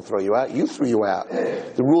Washington throw you out. You threw you out.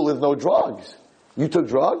 The rule is no drugs. You took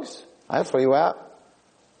drugs, I didn't throw you out.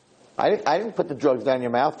 I didn't put the drugs down your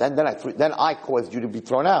mouth. Then I caused you to be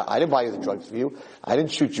thrown out. I didn't buy you the drugs for you. I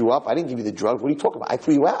didn't shoot you up. I didn't give you the drugs. What are you talking about? I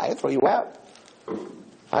threw you out. I didn't throw you out.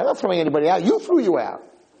 I'm not throwing anybody out. You threw you out.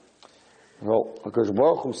 Well, HaKadosh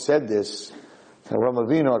Baruch Hu said this. And Avraham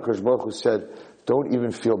Avinu, HaKadosh Baruch Hu said, don't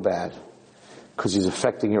even feel bad, because he's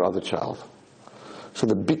affecting your other child. So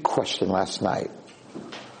the big question last night,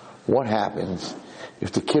 what happens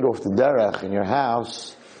if the kid off the derech in your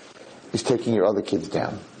house is taking your other kids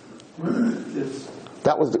down?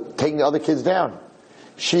 That was taking the other kids down.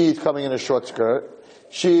 She's coming in a short skirt.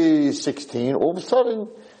 She's 16. All of a sudden,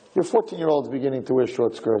 your 14-year-old's beginning to wear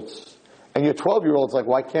short skirts. And your 12-year-old's like,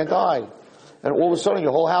 why can't I? And all of a sudden,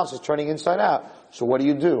 your whole house is turning inside out. So what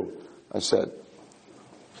do? I said,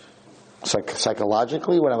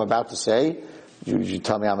 psychologically, what I'm about to say, you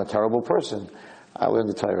tell me I'm a terrible person. I learned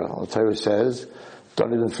the Torah. The Torah says,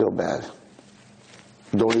 don't even feel bad.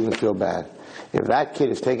 Don't even feel bad. If that kid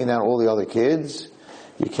is taking down all the other kids,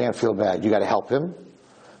 you can't feel bad. You got to help him,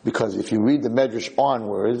 because if you read the Medrash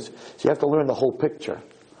onwards, so you have to learn the whole picture.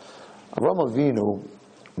 Avraham Avinu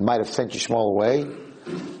might have sent Yishmael away,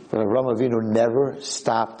 but Avraham Avinu never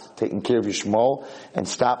stopped taking care of Yishmael and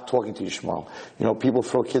stopped talking to Yishmael. You know, people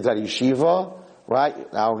throw kids out of yeshiva,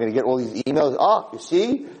 right? Now we're going to get all these emails. Oh, you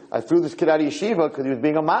see, I threw this kid out of yeshiva because he was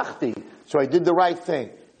being a machti, so I did the right thing.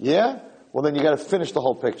 Yeah? Well, then you got to finish the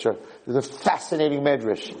whole picture. There's a fascinating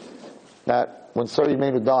medrash that when Sarah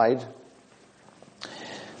Imeinu died,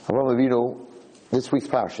 Avraham Avinu, this week's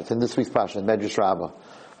parsha, in this week's parsha, in Medrash Rabbah,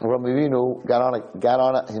 Avraham Avinu got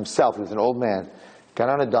on it himself. He was an old man. Got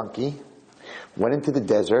on a donkey, went into the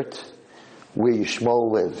desert where Yishmael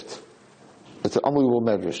lived. It's an unbelievable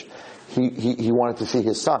medrash. He wanted to see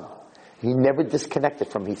his son. He never disconnected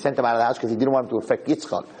from him. He sent him out of the house because he didn't want him to affect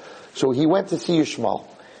Yitzchak. So he went to see Yishmael.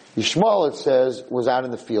 Yishmael, it says, was out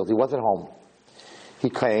in the field. He wasn't home. He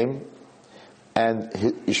came, and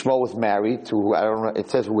Yishmael was married to, I don't know, it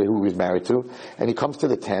says who he was married to, and he comes to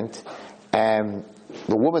the tent, and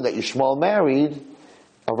the woman that Yishmael married,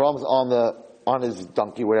 Avram's on his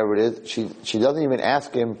donkey, whatever it is. She doesn't even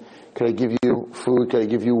ask him, could I give you food? Could I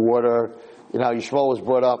give you water? You know, Yishmael was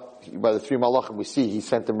brought up by the 3 malachim. We see he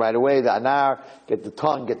sent him right away, the anar, get the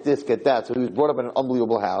tongue, get this, get that. So he was brought up in an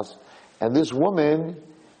unbelievable house. And this woman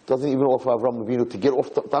doesn't even offer Avraham Avinu to get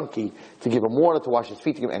off the donkey, to give him water, to wash his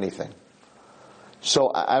feet, to give him anything.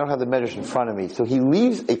 So I don't have the medrash in front of me. So he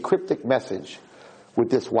leaves a cryptic message with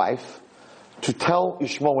this wife to tell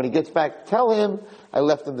Yishmael when he gets back, tell him I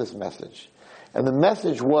left him this message. And the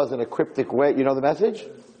message was in a cryptic way. You know the message?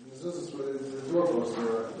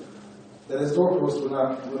 That his doorposts were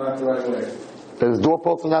not the right way. That his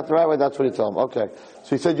doorposts were not the right way? That's what he told him. Okay.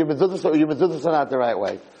 So he said, your mezuzahs are not the right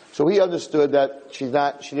way. So he understood that she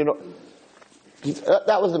didn't know.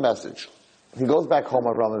 That was the message. He goes back home,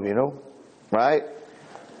 Avraham Avinu, right?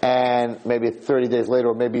 And maybe 30 days later,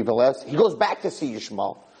 or maybe even less, he goes back to see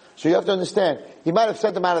Yishmael. So you have to understand, he might have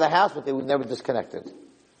sent them out of the house, but they were never disconnected.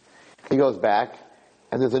 He goes back,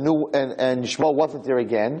 and there's a new, and Shmuel wasn't there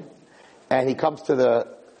again, and he comes to the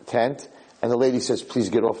tent, and the lady says, please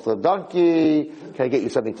get off the donkey, can I get you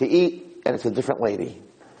something to eat? And it's a different lady.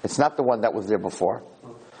 It's not the one that was there before.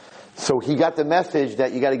 So he got the message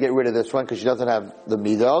that you got to get rid of this one because she doesn't have the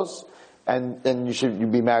midos, and you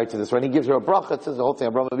be married to this one. He gives her a bracha. It says the whole thing.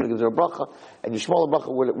 Abraham Avinu gives her a bracha, and Yishmael a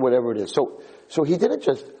bracha, whatever it is. So he didn't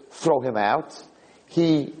just throw him out.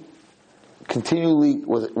 He continually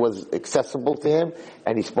was accessible to him,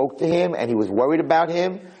 and he spoke to him, and he was worried about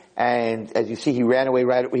him. And as you see, he ran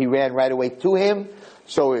right away to him.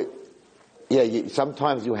 So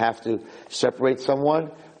sometimes you have to separate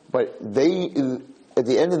someone, but at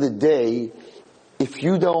the end of the day, if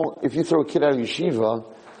you throw a kid out of yeshiva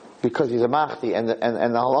because he's a machti, and the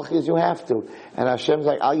halach is you have to, and Hashem's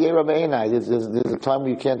like, al yeh rabbeinu, there's a time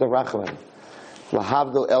where you can't have rachamim.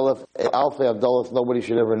 Lahavdil alfei avdolos, nobody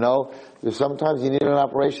should ever know. There's sometimes you need an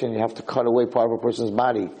operation, you have to cut away part of a person's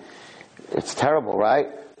body. It's terrible, right?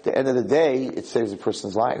 At the end of the day, it saves a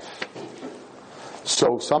person's life.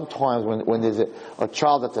 So sometimes when there's a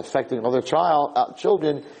child that's affecting other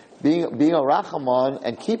children, being a Rachaman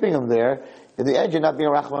and keeping him there, in the end you're not being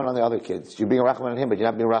a Rachaman on the other kids. You're being a Rachaman on him, but you're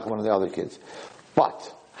not being a Rachaman on the other kids.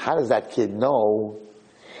 But, how does that kid know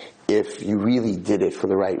if you really did it for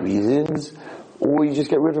the right reasons, or you just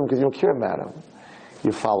get rid of him because you don't care about him?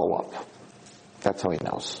 You follow up. That's how he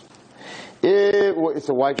knows.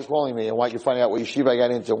 So why are you calling me, and why are you finding out what yeshiva I got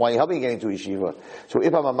into, why are you helping me get into yeshiva? So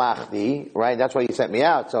if I'm a machdi, right, that's why you sent me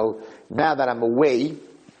out. So now that I'm away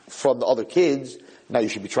from the other kids, now you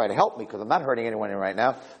should be trying to help me, because I'm not hurting anyone right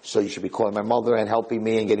now. So you should be calling my mother and helping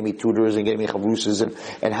me and getting me tutors and getting me chavrusas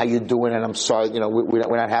and how you doing, and I'm sorry,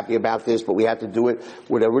 we're not happy about this, but we have to do it,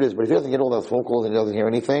 whatever it is. But if he doesn't get all those phone calls and he doesn't hear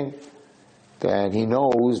anything, then he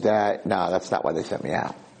knows that, that's not why they sent me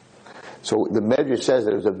out. So the Medrash says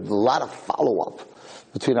that there's a lot of follow-up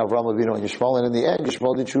between Avraham Avinu and Yishmael, and in the end,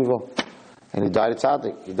 Yishmael did tshuva. And he died at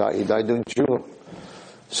tzaddik. He died doing tshuva.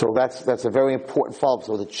 So that's a very important follow-up.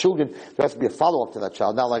 So the children, there has to be a follow-up to that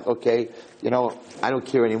child. Not like, okay, I don't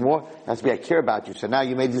care anymore. It has to be, I care about you. So now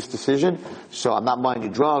you made this decision, so I'm not buying you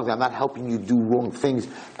drugs, I'm not helping you do wrong things.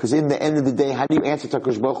 Because in the end of the day, how do you answer to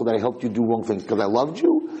HaKadosh Baruch Hu that I helped you do wrong things? Because I loved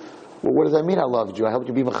you? Well, what does that mean, I loved you? I helped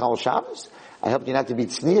you be Mechal Shabbos? I helped you not to be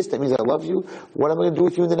tznius? That means I love you? What am I going to do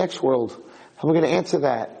with you in the next world? How am I going to answer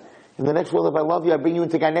that? In the next world, if I love you, I bring you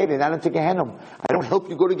into Gan Eden, not into Gehenna. I don't help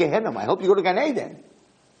you go to Gehenna. I help you go to Gan Eden.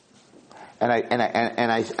 And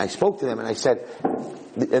I spoke to them and I said,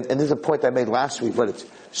 and this is a point I made last week, but it's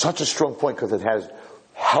such a strong point because it has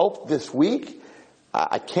helped this week.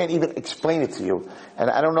 I can't even explain it to you.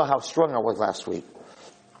 And I don't know how strong I was last week.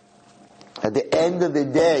 At the end of the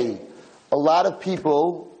day, a lot of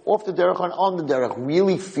people off the derech and on the derech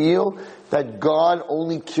really feel that God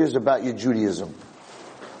only cares about your Judaism.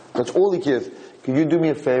 That's all he cares. Can you do me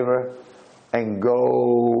a favor and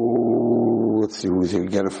go, let's see who's here,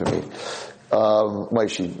 get it for me.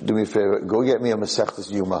 Maishi, do me a favor, go get me a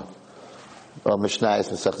Masechtas Yuma. Mishnayos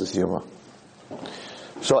Masechtas Yuma.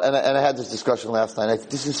 So, and I had this discussion last night.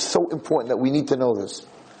 This is so important that we need to know this.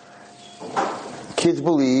 Kids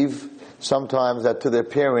believe sometimes that to their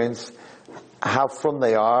parents, how from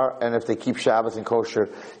they are, and if they keep Shabbos and kosher,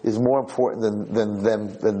 is more important than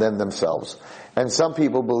them themselves. And some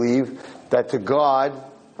people believe that to God,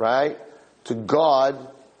 right? To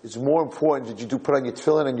God, it's more important that you do put on your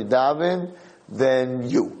tefillin and your daven than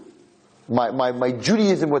you. My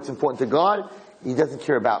Judaism, what's important to God, He doesn't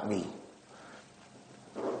care about me.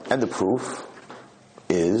 And the proof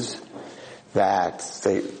is that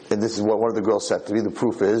and this is what one of the girls said to me, the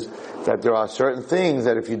proof is that there are certain things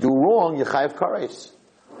that if you do wrong, you chayav kares.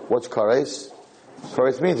 What's kares?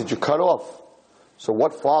 Kares means that you cut off. So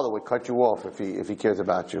what father would cut you off if he cares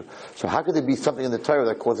about you? So how could there be something in the Torah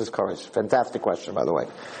that causes kares? Fantastic question, by the way.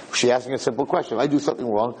 She's asking a simple question. If I do something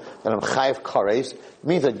wrong, then I'm chayav kares. It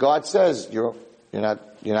means that God says you're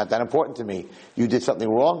not that important to me. You did something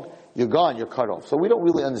wrong, you're gone, you're cut off. So we don't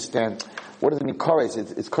really understand what does it mean kares.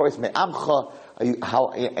 It's kares me'amcha.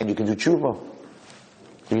 And you can do tshuva.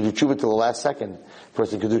 You can do tshuva till the last second.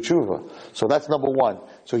 Person can do tshuva. So that's number one.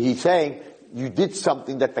 So he's saying you did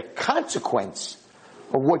something that the consequence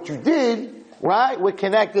of what you did, right? We're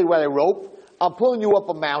connected with a rope. I'm pulling you up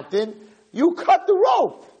a mountain. You cut the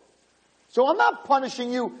rope. So I'm not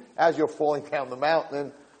punishing you as you're falling down the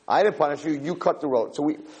mountain. I didn't punish you. You cut the rope.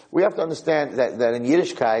 So we have to understand that in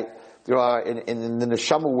Yiddishkeit, there are in the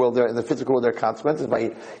neshama world, in the physical world, there are consequences.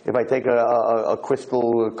 If I take a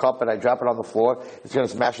crystal cup and I drop it on the floor, it's going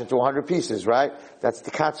to smash into 100 pieces, right? That's the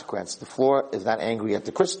consequence. The floor is not angry at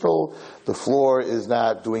the crystal. The floor is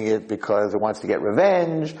not doing it because it wants to get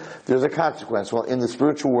revenge. There's a consequence. Well, in the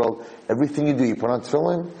spiritual world, everything you do, you put on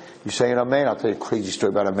tefillin, you say an amen. I'll tell you a crazy story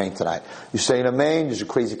about amen tonight. You say an amen, there's a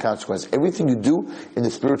crazy consequence. Everything you do in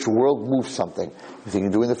the spiritual world moves something. Everything you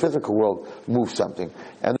do in the physical world moves something.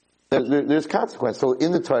 And there's consequence. So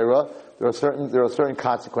in the Torah, there are certain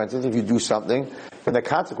consequences if you do something, and the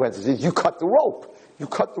consequences is you cut the rope. You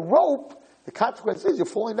cut the rope, the consequence is you're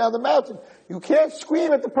falling down the mountain. You can't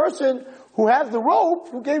scream at the person who has the rope,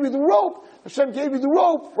 who gave you the rope. Hashem gave you the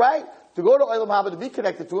rope, right? To go to Olam Haba, to be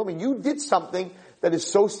connected to Him, and you did something that is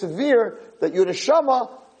so severe that your neshama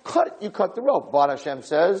you cut the rope. But Hashem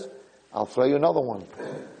says, I'll throw you another one.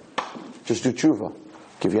 Just do tshuva.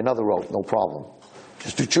 Give you another rope, no problem.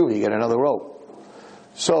 Just do tshuva, you get another rope.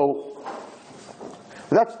 So,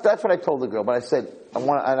 that's what I told the girl, but I said, I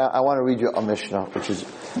want to read you a Mishnah,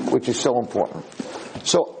 which is so important.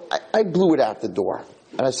 So, I blew it out the door,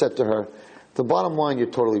 and I said to her, the bottom line, you're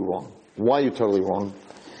totally wrong. Why are you totally wrong?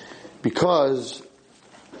 Because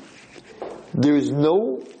there is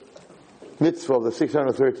no mitzvah of the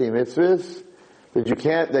 613 mitzvahs that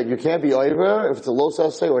you can't be over if it's a los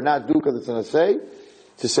asay or not do because it's an asay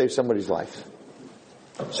to save somebody's life.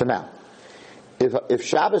 So now, if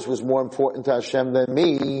Shabbos was more important to Hashem than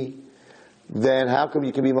me, then how come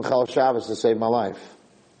you can be Mechal Shabbos to save my life?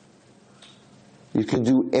 You can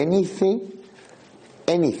do anything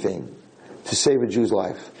to save a Jew's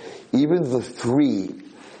life. Even the 3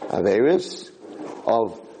 Averis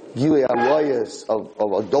of Gilei Arayos,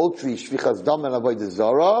 of adultery, Shvichas Dam, and Avodah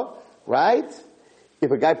Zarah, right?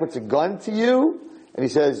 If a guy puts a gun to you, and he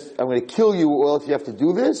says, I'm going to kill you, or else you have to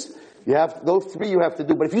do this, those 3 you have to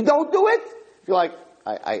do. But if you don't do it, you're like,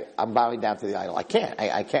 I'm bowing down to the idol. I can't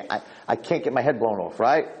get my head blown off,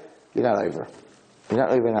 right? You're not over. You're not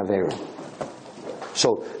over in Avera.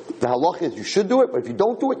 So, the halach is you should do it, but if you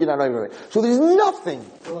don't do it, you're not over it. So there's nothing.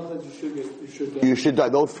 You should die.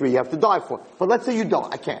 Those 3 you have to die for. But let's say you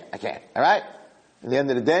don't. I can't. Alright? At the end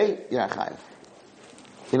of the day, you're not chayav.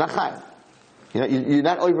 You're not chayav. You're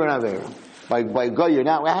not over in Avera. By God, you're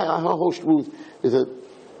not. Our whole shmooth is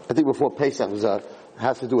I think before Pesach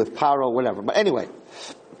has to do with power or whatever. But anyway,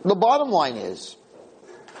 the bottom line is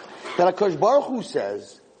that HaKadosh Baruch Hu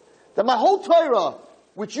says that my whole Torah,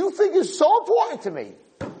 which you think is so important to me,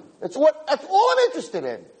 that's all I'm interested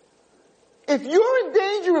in. If you're in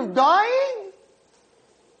danger of dying,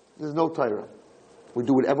 there's no Torah. We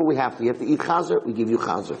do whatever we have to. You have to eat chazer, we give you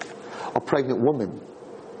chazer. A pregnant woman,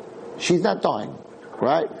 she's not dying,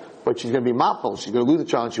 right? But she's going to be mapel. She's going to lose the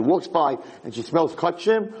child. And she walks by and she smells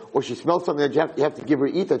kachim, or she smells something that you have to give her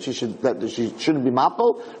to eat that she shouldn't be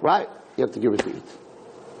mapel, right? You have to give her to eat.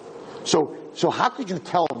 So how could you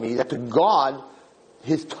tell me that to God,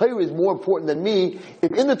 His Torah is more important than me,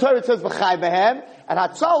 if in the Torah it says v'chai behem, and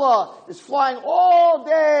Hatzalah is flying all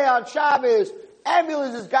day on Shabbos,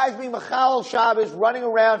 ambulances, guys being machal Shabbos, running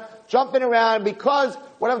around, jumping around, because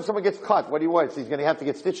whenever someone gets cut, what do you want? He's going to have to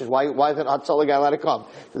get stitches. Why isn't Hatzalah guy allowed to come?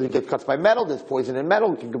 Because he gets cuts by metal, there's poison in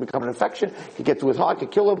metal, it can become an infection, it can get to his heart, it can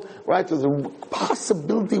kill him, right? There's a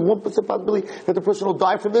possibility, 1% possibility, that the person will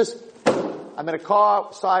die from this. I'm in a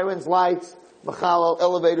car, sirens, lights, machal,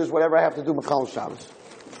 elevators, whatever I have to do, machal Shabbos.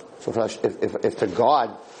 So if to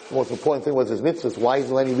God, the most important thing was his mitzvahs, why is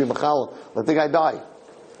he letting you be machal? Let the guy die.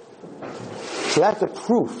 So that's a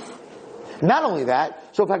proof. Not only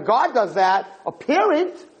that, so if God does that, a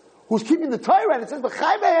parent who's keeping the Torah, and it says,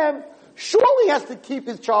 B'chai behem, surely has to keep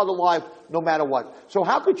his child alive no matter what. So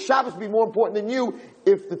how could Shabbos be more important than you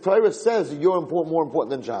if the Torah says that you're more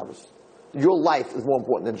important than Shabbos? Your life is more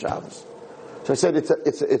important than Shabbos. So I said it's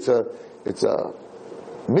a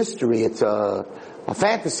mystery, it's a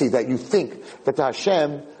fantasy that you think that the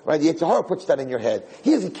Hashem, right, the Yitzhahara puts that in your head.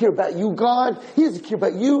 He doesn't care about you, God. He doesn't care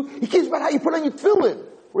about you. He cares about how you put on your tefillin.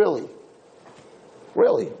 Really.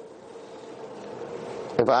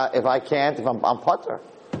 If I'm putter,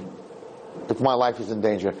 if my life is in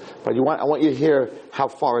danger. But I want you to hear how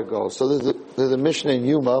far it goes. So there's a Mishnah in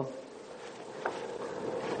Yuma,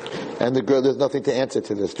 and there's nothing to answer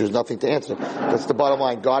to this. There's nothing to answer. That's the bottom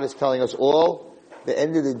line. God is telling us all, at the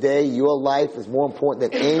end of the day, your life is more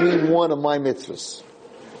important than any one of my mitzvahs.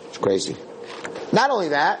 It's crazy. Not only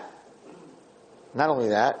that,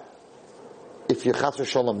 if you're chas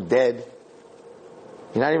v'shalom dead,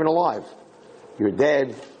 you're not even alive. You're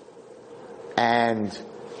dead, and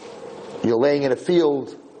you're laying in a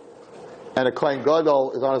field, and a Kohen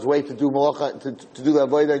Gadol is on his way to do malacha, to do the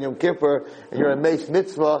avodah on Yom Kippur, and you're a meis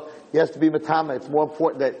mitzvah, he has to be matama. It's more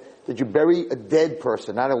important that you bury a dead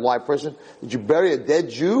person, not a live person. Did you bury a dead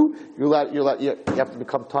Jew? You have to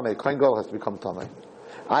become tamei. Kohen Gadol has to become tamei.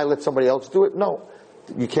 I let somebody else do it? No.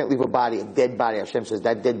 You can't leave a dead body. Hashem says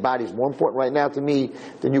that dead body is more important right now to me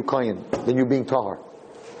than you Kohen, than you being tahar.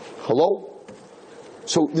 Hello?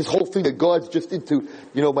 So this whole thing that God's just into,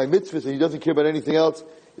 my mitzvahs and he doesn't care about anything else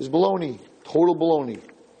is baloney. Total baloney.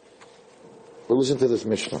 But listen to this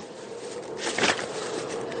Mishnah.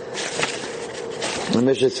 The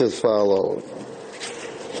Mishnah says follow.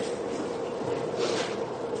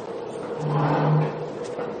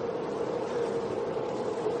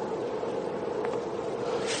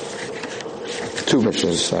 Two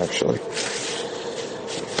Mishnahs, actually.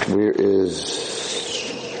 Where is...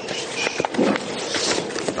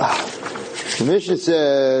 The Mishnah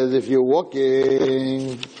says, if you're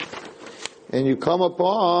walking and you come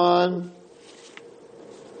upon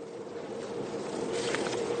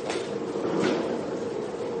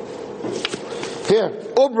here,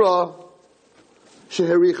 Ubra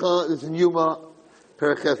Shehericha, this is in Yuma,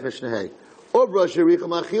 Paraches Mishnah Hay. Ubra Shehericha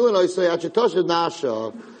Machilin Oisei Achetosha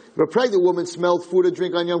Nasha. If a pregnant woman smelled food or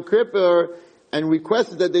drink on Yom Kippur and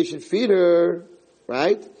requested that they should feed her,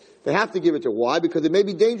 right? They have to give it to her. Why? Because it may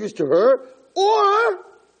be dangerous to her or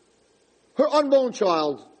her unborn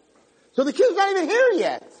child. So the kid's not even here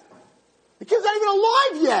yet. The kid's not even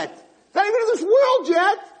alive yet. It's not even in this world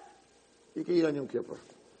yet. You can eat on Yom Kippur.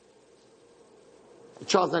 The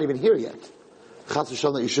child's not even here yet. Chas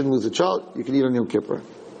v'shalom that you shouldn't lose the child, you can eat on Yom Kippur.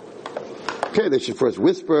 Okay, they should first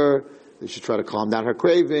whisper. They should try to calm down her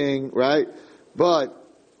craving, right? But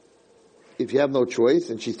if you have no choice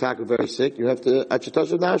and she's talking very sick, you have to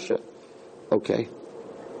Achetosha Nasha. Okay.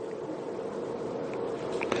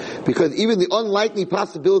 Because even the unlikely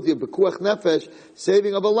possibility of Bekuach Nefesh,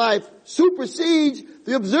 saving of a life, supersedes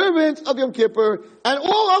the observance of Yom Kippur and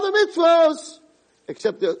all other mitzvahs,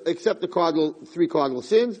 except the three cardinal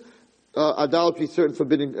sins, idolatry, certain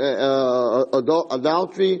forbidden,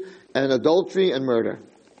 idolatry and adultery and murder.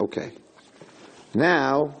 Okay.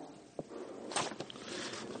 Now,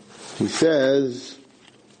 he says,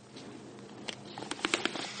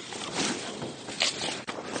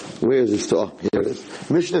 where is this? Oh, here it is.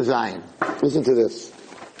 Mishnah Zion. Listen to this.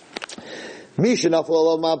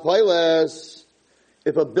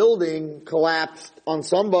 If a building collapsed on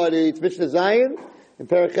somebody, it's Mishnah Zion and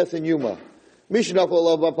Paraches and Yuma. If a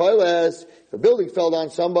building fell on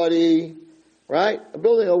somebody, right?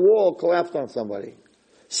 A wall collapsed on somebody.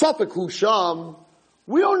 Safek Husham,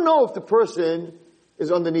 we don't know if the person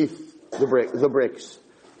is underneath the bricks.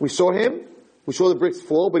 We saw him, we saw the bricks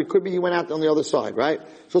fall, but it could be he went out on the other side, right?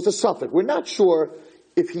 So it's a Safek. We're not sure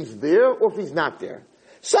if he's there or if he's not there.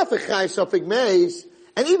 Safek Chai, Safek Meis,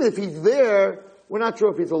 and even if he's there, we're not sure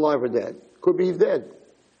if he's alive or dead. Could be he's dead.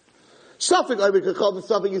 Safek Avikachal and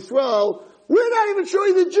Safek Yisrael, we're not even sure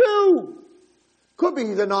he's a Jew. Could be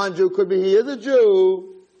he's a non-Jew, could be he is a Jew.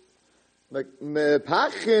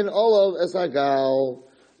 Mepachin olav esagal.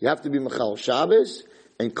 You have to be Mechal Shabbos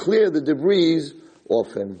and clear the debris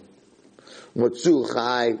off him. Motzu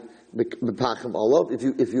chai mepachim olav.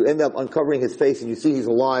 If you end up uncovering his face and you see he's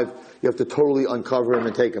alive, you have to totally uncover him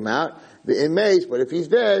and take him out. The inmates, but if he's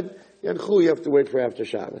dead, you have to wait for after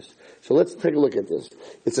Shabbos. So let's take a look at this.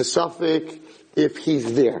 It's a suffix if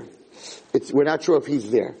he's there. We're not sure if he's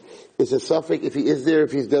there. It's a suffix if he is there,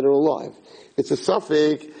 if he's dead or alive. It's a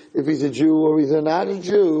suffix if he's a Jew or he's not a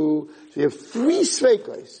Jew. So you have three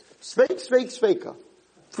sveikas. Sveika.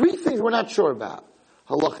 Three things we're not sure about.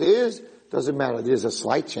 Halacha is, doesn't matter. There's a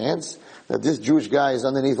slight chance that this Jewish guy is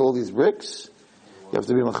underneath all these bricks. You have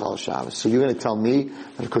to be Machal Shabbos. So you're going to tell me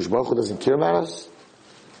that HaKadosh Baruch Hu doesn't care about us?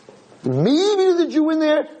 Maybe there's a Jew in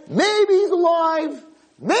there. Maybe he's alive.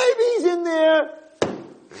 Maybe he's in there.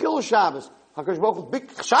 Chil Shabbos. HaKadosh Baruch Hu,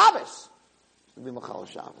 big Shabbos. To be Machal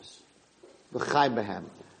Shabbos. V'chai behem.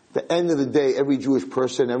 At the end of the day, every Jewish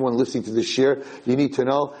person, everyone listening to this shir, you need to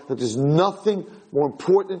know that there's nothing more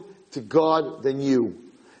important to God than you.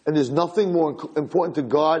 And there's nothing more important to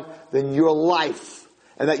God than your life.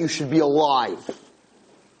 And that you should be alive.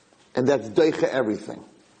 And that's deicha everything.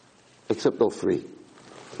 Except those three.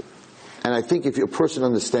 And I think if a person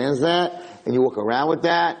understands that, and you walk around with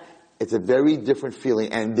that, it's a very different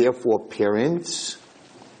feeling. And therefore parents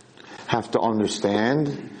have to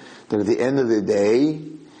understand that at the end of the day,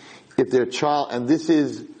 if their child, and this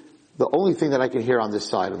is the only thing that I can hear on this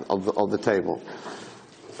side of the table.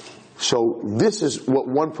 So this is what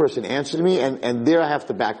one person answered me, and there I have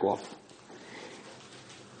to back off.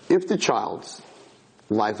 If the child's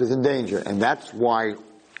life is in danger, and that's why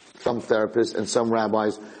some therapists and some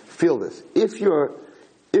rabbis feel this. If you're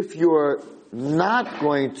not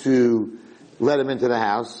going to let him into the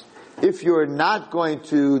house, if you're not going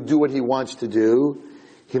to do what he wants to do,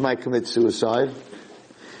 he might commit suicide.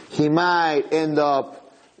 He might end up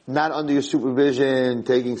not under your supervision,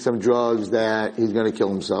 taking some drugs that he's going to kill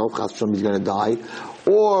himself. Chas v'shalom, he's going to die.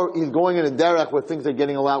 Or he's going in a derech where things are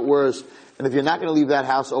getting a lot worse. And if you're not going to leave that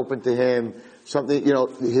house open to him, something,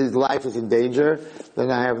 his life is in danger, then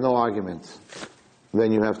I have no argument.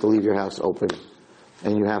 Then you have to leave your house open.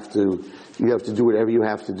 And you have to do whatever you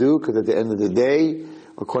have to do, because at the end of the day,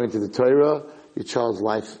 according to the Torah, your child's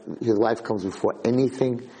life, his life comes before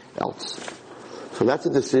anything else. So that's a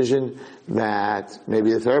decision that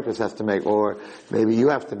maybe the therapist has to make, or maybe you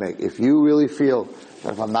have to make. If you really feel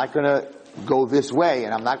that if I'm not going to go this way,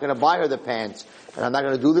 and I'm not going to buy her the pants, and I'm not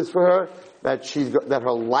going to do this for her, that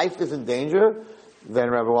her life is in danger, then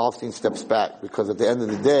Rabbi Wallerstein steps back, because at the end of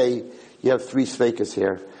the day, you have three sveikas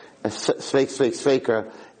here, a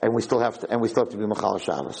sveika, and we still have to be Machal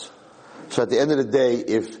Shabbos. So at the end of the day,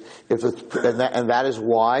 and that is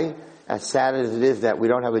why, as sad as it is that we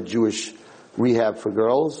don't have a Jewish rehab for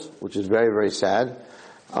girls, which is very, very sad.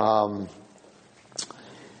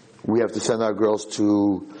 We have to send our girls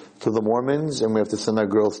to the Mormons, and we have to send our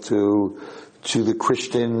girls to the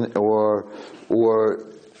Christian or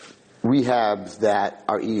rehabs that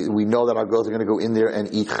we know that our girls are going to go in there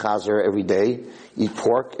and eat chazer every day, eat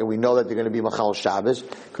pork, and we know that they're going to be Machal Shabbos,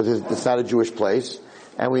 because it's not a Jewish place.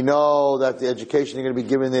 And we know that the education they're going to be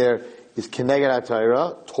given there is Keneged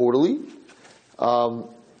HaTorah, totally.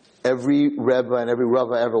 Every Rebbe and every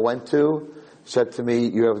Rav I ever went to said to me,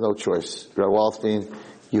 you have no choice. Rabbi Wallerstein,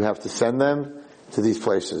 you have to send them to these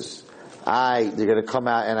places. They're going to come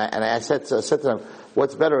out, and I said to them,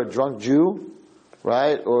 what's better, a drunk Jew,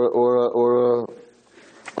 right? Or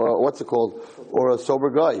what's it called? Or a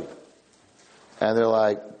sober guy? And they're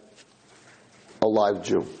like, a live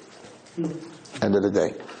Jew. End of the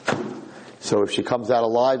day. So if she comes out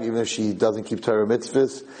alive, even if she doesn't keep Torah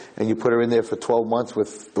mitzvahs, and you put her in there for 12 months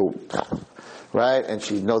right, and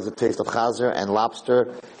she knows the taste of chazer and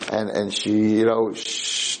lobster, and she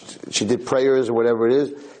did prayers or whatever it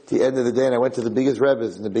is, at the end of the day, and I went to the biggest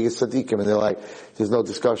rebbes and the biggest tzaddikim, and they're like, there's no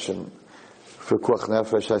discussion. For Pekuach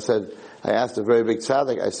Nefesh, I asked a very big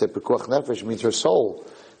tzaddik, I said, Pekuach Nefesh means her soul.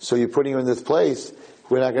 So you're putting her in this place,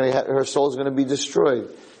 her soul's going to be destroyed.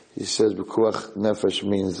 He says, Pekuach Nefesh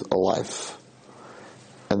means a life.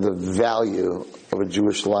 And the value of a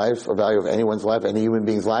Jewish life, a value of anyone's life, any human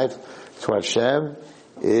being's life, to Hashem,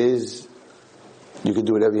 is you can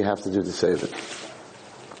do whatever you have to do to save it.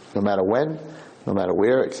 No matter when, no matter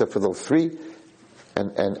where, except for those three.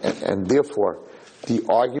 And therefore, the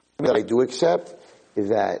argument that I do accept is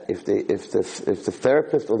that if the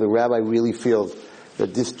therapist or the rabbi really feels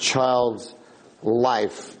that this child's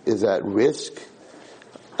life is at risk,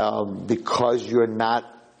 because you're not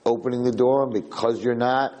opening the door, and because you're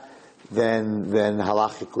not, then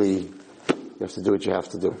halachically you have to do what you have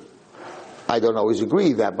to do. I don't always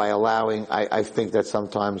agree that by allowing, I think that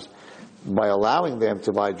sometimes by allowing them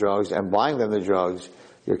to buy drugs and buying them the drugs,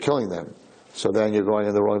 you're killing them. So then you're going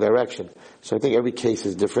in the wrong direction. So I think every case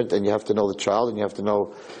is different, and you have to know the child, and you have to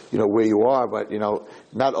know, where you are, but,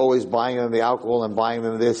 not always buying them the alcohol and buying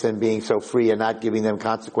them this and being so free and not giving them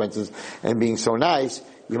consequences and being so nice.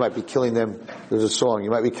 You might be killing them. There's a song. You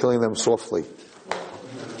might be killing them softly.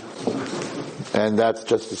 And that's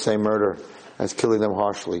just the same murder as killing them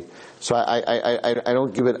harshly. So I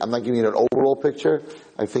don't give it, I'm not giving it an overall picture.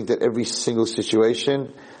 I think that every single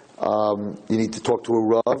situation, you need to talk to a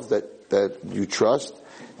Rav that you trust,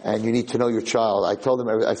 and you need to know your child. I told them,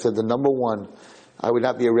 I said the number one, I would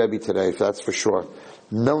not be a Rebbe today, that's for sure.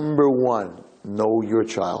 Number one, know your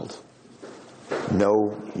child.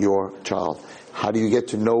 Know your child. How do you get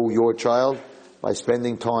to know your child? By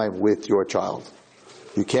spending time with your child.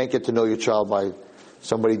 You can't get to know your child by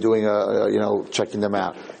somebody doing checking them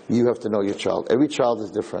out. You have to know your child. Every child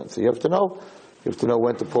is different. So you have to know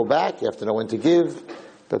when to pull back, you have to know when to give.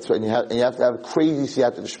 That's what, and you have to have crazy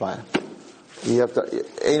siyata d'shmaya. You have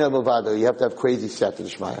to have crazy siyata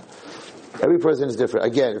d'shmaya. Every person is different.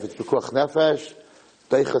 Again, if it's Pekuach Nefesh,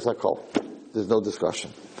 Deichas HaKol. There's no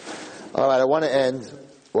discussion. Alright, I want to end,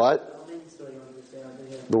 what?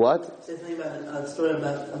 The what? Say something about a story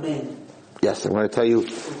about a man. Yes, I'm going to tell you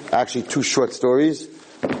actually two short stories.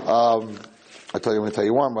 I'm going to tell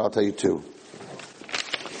you one, but I'll tell you two.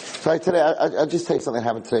 So today, I'll just tell you something that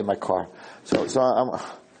happened today in my car. So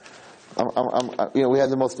we had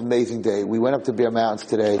the most amazing day. We went up to Bear Mountains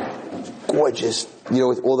today. Gorgeous.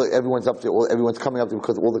 With everyone's up there, everyone's coming up there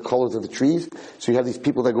because of all the colors of the trees. So you have these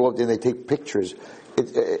people that go up there and they take pictures.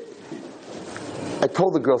 I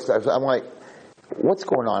told the girls, I'm like, what's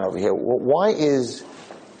going on over here? Why is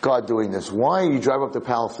God doing this? Why you drive up the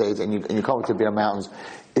Palisades and you come up to Bear Mountains?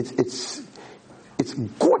 It's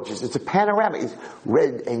gorgeous. It's a panorama. It's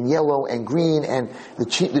red and yellow and green, and the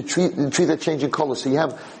trees are changing color. So you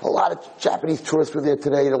have a lot of Japanese tourists were there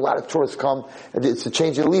today. A lot of tourists come. It's a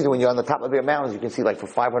change of leader when you're on the top of Bear Mountains. You can see like for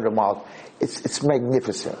 500 miles. It's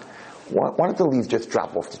magnificent. Why don't the leaves just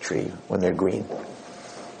drop off the tree when they're green?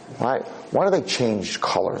 Right? Why do they change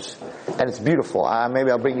colors? And it's beautiful.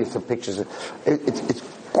 Maybe I'll bring you some pictures. It's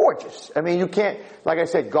gorgeous. I mean, you can't, like I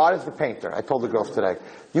said, God is the painter. I told the girls today.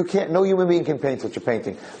 No human being can paint what you're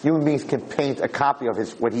painting. Human beings can paint a copy of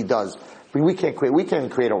what he does. But we can't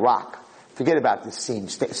create a rock. Forget about this scene.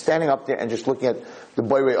 Standing up there and just looking at the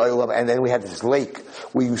Boirei Olam, and then we had this lake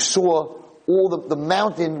where you saw all the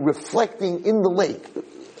mountain reflecting in the lake.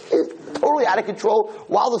 It's totally out of control.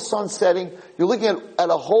 While the sun's setting, you're looking at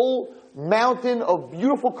a whole mountain of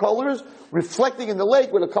beautiful colors reflecting in the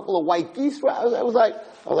lake with a couple of white geese. I was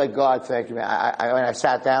like, God, thank you, man. When I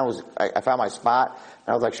sat down, I found my spot, and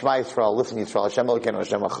I was like, Shema Yisrael, listen Yisrael, Hashem Elokeinu,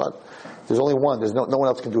 Hashem Echad. There's only one. There's no one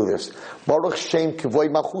else can do this. Baruch Shem Kivoi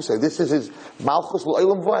Malchusay. This is his Malchus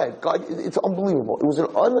L'Olam Vayed. God, it's unbelievable. It was an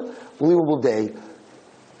unbelievable day.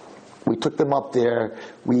 We took them up there.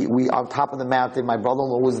 We on top of the mountain. My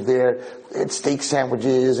brother-in-law was there. They had steak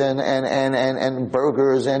sandwiches and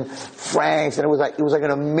burgers and franks, and it was like an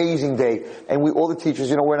amazing day. And all the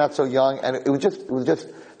teachers, we're not so young, and it was just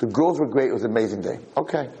the girls were great. It was an amazing day.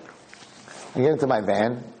 Okay, I get into my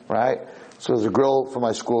van, right? So there's a girl from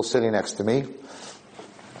my school sitting next to me.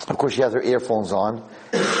 Of course, she has her earphones on,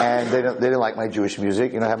 and they didn't like my Jewish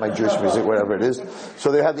music. I have my Jewish music, whatever it is.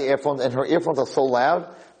 So they have the earphones, and her earphones are so loud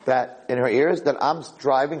that in her ears that I'm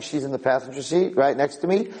driving, she's in the passenger seat right next to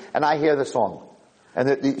me, and I hear the song.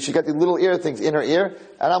 And she got the little ear things in her ear,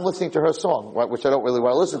 and I'm listening to her song, right, which I don't really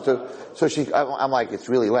want to listen to. So I'm like, it's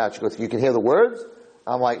really loud. She goes, you can hear the words?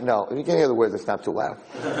 I'm like, no, if you can hear the words, it's not too loud.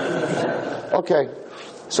 Okay.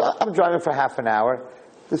 So I'm driving for half an hour.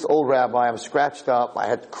 This old rabbi, I'm scratched up. I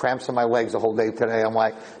had cramps in my legs the whole day today. I'm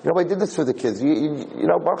like, I did this for the kids.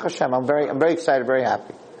 Baruch Hashem, I'm very excited, very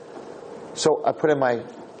happy. So I put in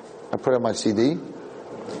my CD,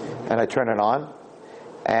 and I turn it on,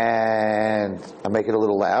 and I make it a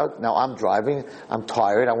little loud. Now I'm driving, I'm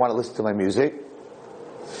tired, I want to listen to my music.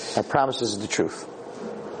 I promise this is the truth.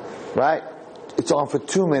 Right? It's on for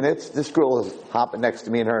 2 minutes. This girl is hopping next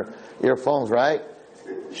to me in her earphones, right?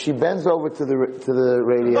 She bends over to the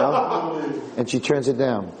radio, and she turns it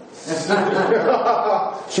down.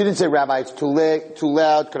 She didn't say, Rabbi, it's too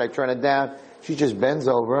loud, could I turn it down? She just bends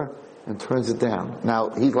over and turns it down. Now,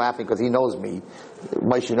 he's laughing because he knows me.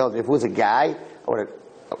 Moshe knows me. If it was a guy,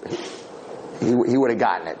 he would have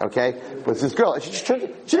gotten it, okay? But it's this girl. She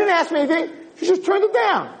didn't ask me anything. She just turned it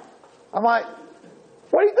down. I'm like,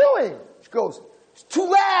 what are you doing? She goes, it's too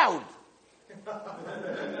loud.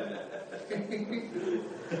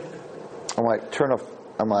 I'm like, turn off.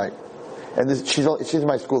 I'm like, and she's in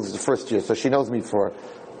my school. This is the first year, so she knows me for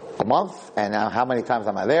a month. And now, how many times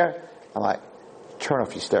am I there? I'm like, turn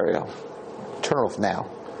off your stereo. Turn it off now.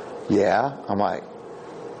 Yeah. I'm like,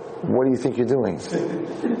 what do you think you're doing?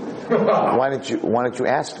 Why didn't you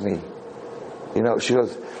ask me? She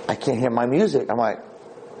goes, I can't hear my music. I'm like,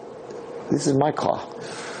 this is my car.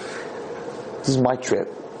 This is my trip.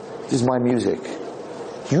 This is my music.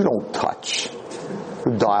 You don't touch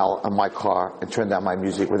the dial on my car and turn down my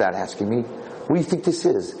music without asking me. What do you think this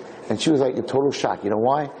is? And she was like in total shock. You know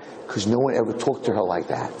why? Because no one ever talked to her like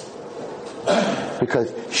that.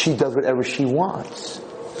 Because she does whatever she wants.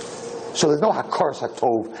 So there's no hakaras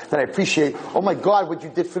hatov that I appreciate. Oh my God, what you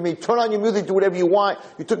did for me. Turn on your music, do whatever you want.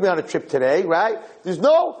 You took me on a trip today, right? There's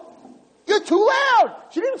no, you're too loud.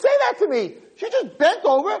 She didn't say that to me. She just bent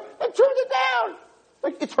over and turned it down.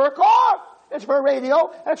 Like, it's her car. It's her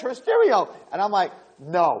radio. That's her stereo. And I'm like,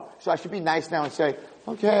 no. So I should be nice now and say,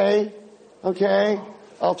 okay, I'll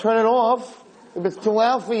turn it off if it's too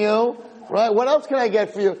loud for you. Right? What else can I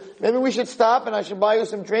get for you? Maybe we should stop and I should buy you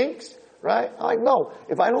some drinks. Right? I'm like, no.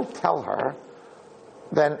 If I don't tell her,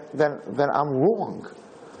 then I'm wrong.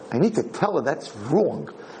 I need to tell her that's wrong.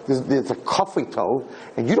 There's a coffee toe,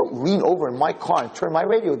 and you don't lean over in my car and turn my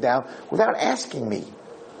radio down without asking me.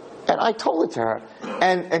 And I told it to her.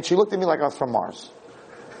 And she looked at me like I was from Mars.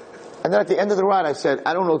 And then at the end of the ride, I said,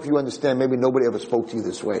 I don't know if you understand, maybe nobody ever spoke to you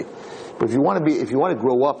this way. But if you want to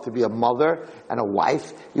grow up to be a mother and a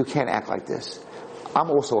wife, you can't act like this. I'm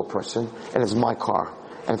also a person, and it's my car,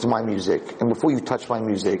 and it's my music. And before you touch my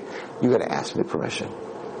music, you got to ask me permission.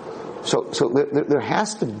 So there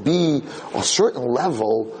has to be a certain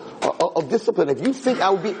level of discipline. If you think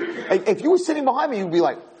if you were sitting behind me, you'd be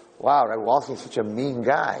like, wow, that Walson's such a mean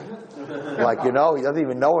guy. Like, he doesn't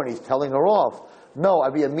even know her and he's telling her off. No,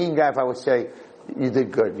 I'd be a mean guy if I would say, you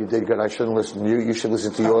did good, I shouldn't listen to you, you should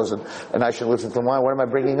listen to yours, and I should listen to mine. What am I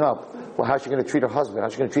bringing up? Well, how's she going to treat her husband?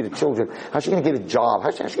 How's she going to treat her children? How's she going to get a job?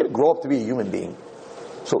 How's she going to grow up to be a human being?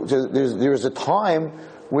 So there's a time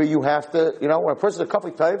where you have to, when a person's a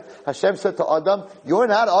kafir type, Hashem said to Adam, you're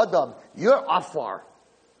not Adam, you're Afar.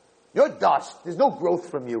 You're dust. There's no growth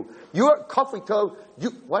from you. You're kafir type.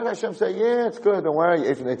 Why did Hashem say, yeah, it's good, don't worry, you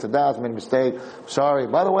ate from the Eitzadas, made a mistake, sorry.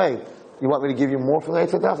 By the way, you want me to give you more from the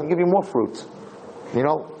Eitzadas? I'll give you more fruit.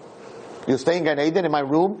 You'll stay in Gan Eden in my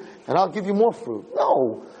room, and I'll give you more fruit.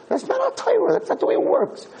 No, that's not our Torah. That's not the way it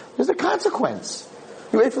works. There's a consequence.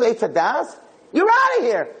 You ate from the Eitzadas? You're out of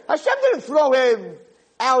here. Hashem didn't throw him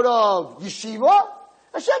out of yeshiva.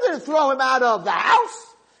 Hashem didn't throw him out of the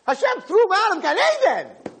house. Hashem threw him out of Gan Eden.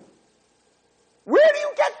 Where do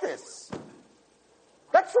you get this?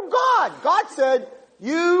 That's from God. God said,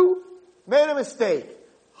 you made a mistake.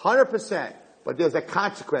 100%. But there's a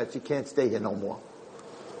consequence. You can't stay here no more.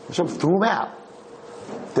 Hashem threw him out.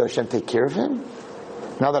 Did Hashem take care of him?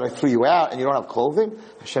 Now that I threw you out and you don't have clothing,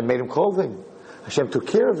 Hashem made him clothing. Hashem took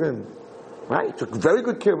care of him. Right? He took very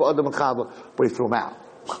good care of Adam and Chava, but he threw him out.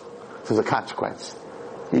 There's a consequence.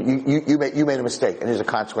 You made a mistake, and there's a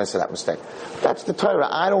consequence to that mistake. That's the Torah.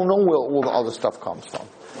 I don't know where all the other stuff comes from.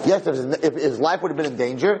 Yes, if his life would have been in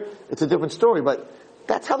danger, it's a different story, but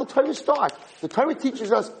that's how the Torah starts. The Torah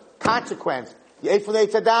teaches us consequence. You ate from the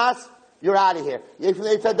Eitzadas, you're out of here. You ate from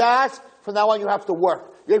the Eitzadas, from now on you have to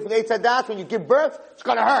work. You ate from the Eitzadas, when you give birth, it's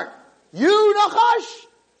gonna hurt. You, Nachash,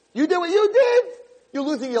 you did what you did, you're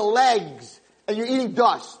losing your legs, and you're eating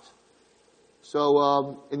dust.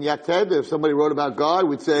 So, in Yated, if somebody wrote about God,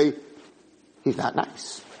 we'd say, he's not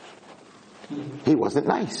nice. He wasn't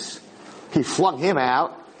nice. He flung him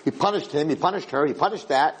out, he punished him, he punished her, he punished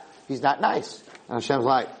that, he's not nice. And Hashem's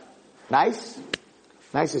like, nice?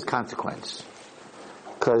 Nice is consequence.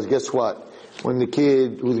 Because guess what? When the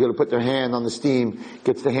kid who's going to put their hand on the steam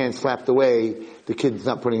gets the hand slapped away, the kid's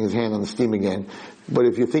not putting his hand on the steam again. But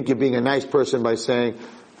if you think you're being a nice person by saying,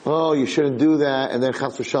 oh, you shouldn't do that, and then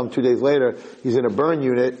Chas v'Shalom 2 days later, he's in a burn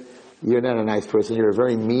unit, you're not a nice person. You're a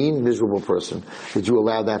very mean, miserable person. Did you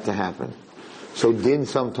allow that to happen? So din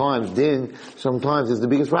sometimes is the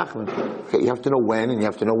biggest rachman. Okay, you have to know when, and you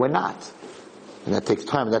have to know when not. And that takes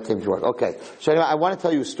time, and that takes work. Okay, so anyway, I want to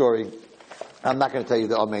tell you a story. I'm not going to tell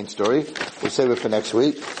you our main story. We'll save it for next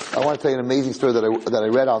week. I want to tell you an amazing story that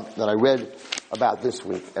I read about this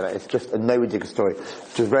week, and it's just a ridiculous story,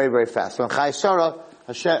 which is very, very fast. So in Chai Sarah,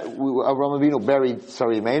 Avraham Avinu buried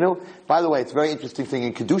Sarah Imeinu. By the way, it's a very interesting thing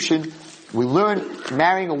in Kedushin. We learn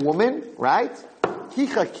marrying a woman, right?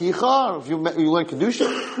 Kicha kicha. If you learn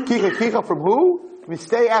Kedushin, kicha kicha from who? From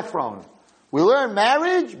Stay Ephron. We learn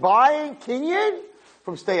marriage, buying, kinyan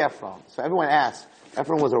from Stay Ephron. So everyone asks,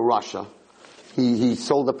 Ephron was a Russia. He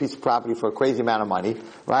sold a piece of property for a crazy amount of money,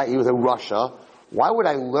 right? He was a Russia. Why would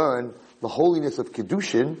I learn the holiness of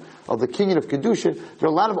Kedushin, of the kinyan of Kedushin? There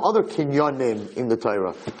are a lot of other kinyanim in the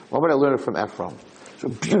Torah. Why would I learn it from Ephron? It's a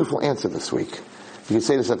beautiful answer this week. You can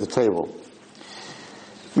say this at the table.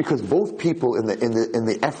 Because both people in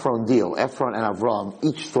the Ephron deal, Ephron and Avram,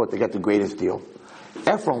 each thought they got the greatest deal.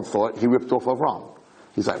 Ephron thought he ripped off Avram.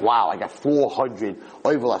 He's like, wow, I got 400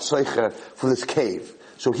 oivel asoicher for this cave.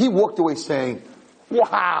 So he walked away saying,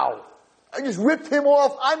 wow, I just ripped him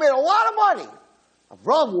off. I made a lot of money.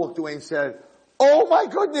 Avram walked away and said, oh my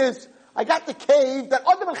goodness, I got the cave that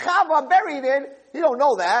Adam and Chava are buried in. You don't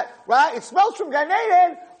know that, right? It smells from Gan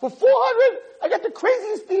Eden. For 400, I got the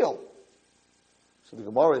craziest deal. So the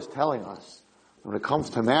Gemara is telling us, when it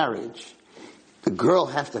comes to marriage, the girl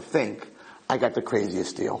has to think, I got the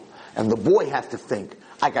craziest deal. And the boy has to think,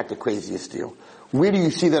 I got the craziest deal. Where do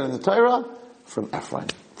you see that in the Torah? From Ephron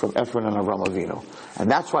and Avram Avinu. And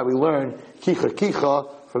that's why we learn Kicha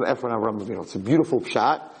Kicha from Ephron and Avram Avinu. It's a beautiful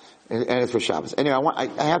shot, and it's for Shabbos. Anyway,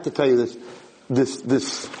 I have to tell you this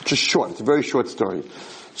just short. It's a very short story.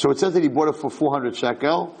 So it says that he bought it for 400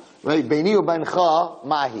 shekel, right? Beini u'beincha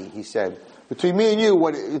mahi, he said. Between me and you,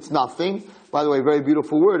 it's nothing. By the way, very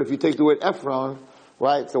beautiful word. If you take the word Ephron,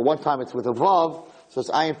 right? So one time it's with a vav, so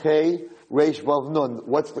it's ayin pei, reish vav nun.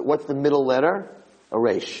 What's the middle letter? A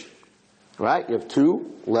reish. Right? You have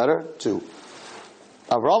letter two.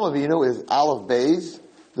 Avraham Avinu is aleph beis,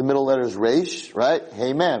 the middle letter is reish, right?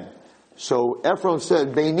 Hey mem. So Ephron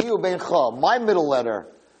said, Beini u'beincha, my middle letter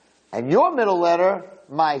And your middle letter,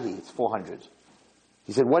 Mahi, it's 400.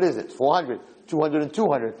 He said, what is it? 400, 200, and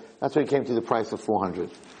 200. That's why he came to the price of 400.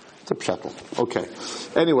 It's a pshatel. Okay.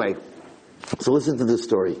 Anyway, so listen to this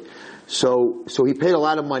story. So he paid a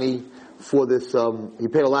lot of money for this,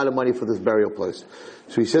 burial place.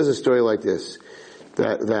 So he says a story like this.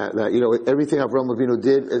 That everything Avraham Avinu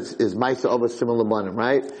did is Maisa of a similar Labanim,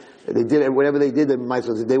 right? They did whatever they did. He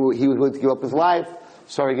was willing to give up his life.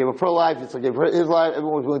 Sarah gave up her life. Yitzchak gave her his life.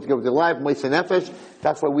 Everyone was willing to give up their life. Maisa Nefesh.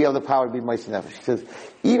 That's why we have the power to be Maisa Nefesh. He says,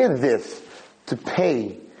 even this, to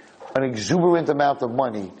pay an exuberant amount of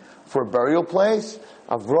money for a burial place,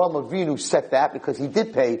 Avraham Avinu set that because he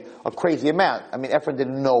did pay a crazy amount. I mean, Ephraim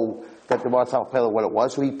didn't know that the Matzah Pela what it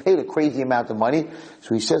was, so he paid a crazy amount of money.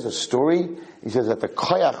 So he says a story. He says that the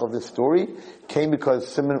koyach of this story came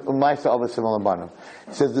because Maisa of a similar Labanim.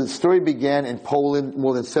 He says the story began in Poland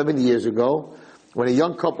more than 70 years ago when a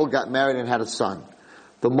young couple got married and had a son.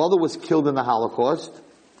 The mother was killed in the Holocaust,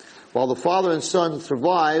 while the father and son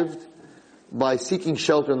survived by seeking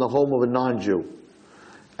shelter in the home of a non-Jew,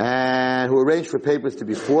 and who arranged for papers to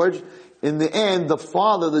be forged. In the end, the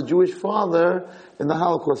father, the Jewish father, in the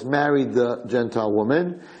Holocaust married the Gentile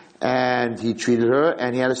woman, and he treated her,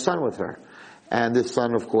 and he had a son with her. And this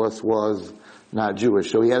son, of course, was not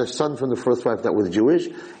Jewish. So he had a son from the first wife that was Jewish,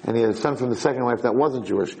 and he had a son from the second wife that wasn't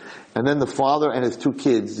Jewish. And then the father and his two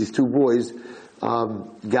kids, these two boys,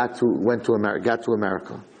 got to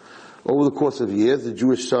America. Over the course of years, the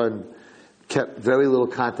Jewish son kept very little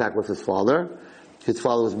contact with his father. His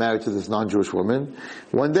father was married to this non-Jewish woman.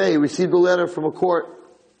 One day he received a letter from a court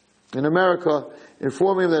in America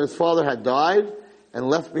informing him that his father had died and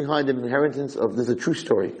left behind an inheritance of, this is a true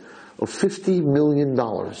story, of $50 million.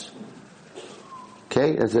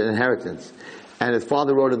 Okay, that's an inheritance. And his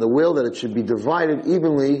father wrote in the will that it should be divided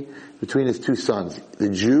evenly between his two sons. The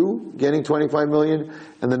Jew getting 25 million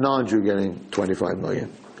and the non-Jew getting 25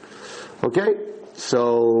 million. Okay?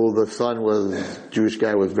 So the Jewish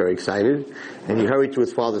guy was very excited, and he hurried to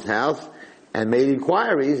his father's house and made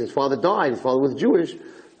inquiries. His father died. His father was Jewish.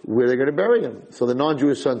 Where are they going to bury him? So the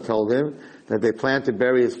non-Jewish son told him that they planned to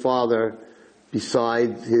bury his father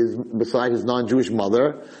beside his non-Jewish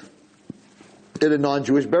mother in a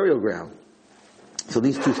non-Jewish burial ground. So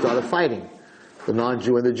these two started fighting. The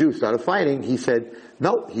non-Jew and the Jew started fighting. He said,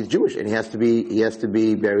 no, he's Jewish, and he has to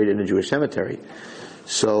be buried in a Jewish cemetery.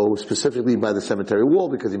 So specifically by the cemetery wall,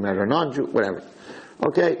 because he married a non-Jew, whatever.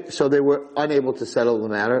 Okay, so they were unable to settle the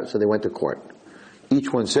matter, so they went to court.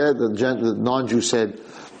 Each one said, the non-Jew said,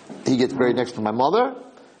 he gets buried next to my mother,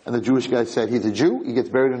 and the Jewish guy said, he's a Jew, he gets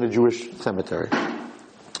buried in a Jewish cemetery.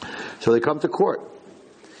 So they come to court.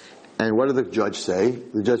 And what did the judge say?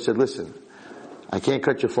 The judge said, listen, I can't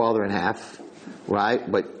cut your father in half,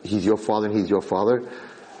 right? But he's your father and he's your father.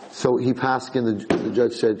 So he passed in, the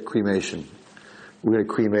judge said, cremation. We're going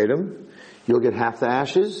to cremate him. You'll get half the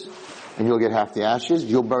ashes, and you'll get half the ashes.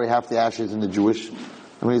 You'll bury half the ashes in the Jewish,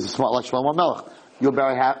 he's a smart like Shlomo Melech. You'll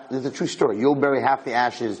bury half, this is a true story. You'll bury half the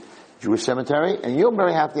ashes Jewish cemetery, and you'll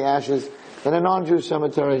bury half the ashes in a non-Jewish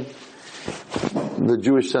cemetery. The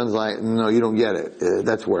Jewish son's like, no, you don't get it.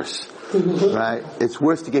 That's worse. Right? It's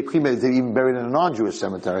worse to get cremated than even buried in a non-Jewish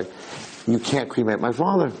cemetery. You can't cremate my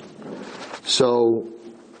father. So,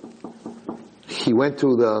 he went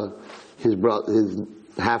to his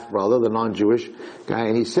half-brother, the non-Jewish guy,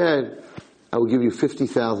 and he said, I will give you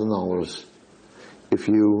 $50,000 if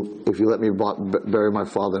you let me bury my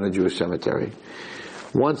father in a Jewish cemetery.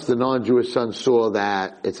 Once the non-Jewish son saw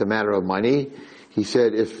that it's a matter of money, he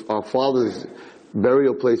said, if our father's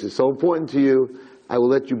burial place is so important to you, I will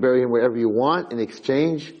let you bury him wherever you want in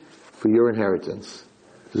exchange for your inheritance.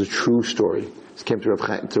 This is a true story. This came to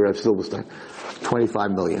Rav Silverstein.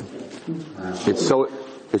 25 million. It's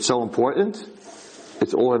so important,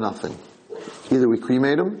 it's all or nothing. Either we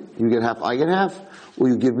cremate him, you get half, I get half, or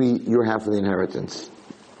you give me your half of the inheritance.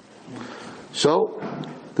 So,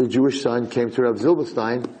 the Jewish son came to Rav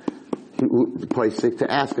Silverstein, to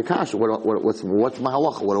ask a kasha, what's my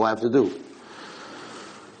halacha? What do I have to do?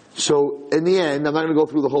 So, in the end, I'm not going to go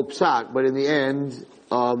through the whole psak, but in the end,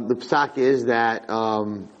 the psak is that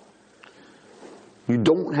you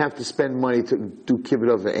don't have to spend money to do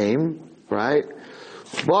kibbut of aim, right?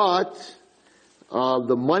 But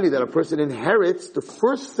the money that a person inherits, the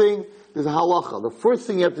first thing is a halacha. The first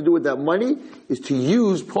thing you have to do with that money is to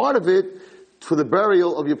use part of it for the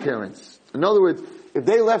burial of your parents. In other words, if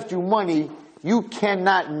they left you money, you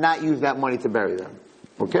cannot not use that money to bury them.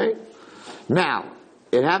 Okay? Now,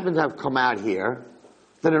 it happens to have come out here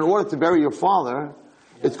that in order to bury your father,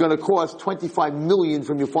 it's going to cost 25 million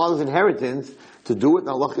from your father's inheritance to do it.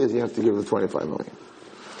 Now, luck is you have to give the 25 million.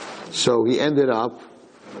 So he ended up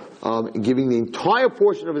giving the entire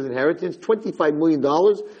portion of his inheritance, $25 million,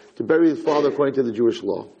 to bury his father according to the Jewish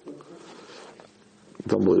law.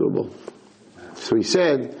 It's unbelievable. So he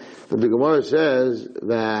said, but the Gemara says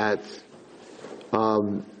that,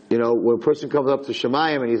 when a person comes up to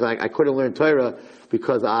Shemayim and he's like, I couldn't learn Torah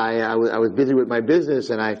because I was busy with my business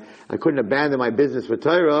and I couldn't abandon my business for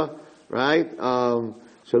Torah, right?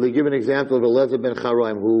 So they give an example of Eliezer ben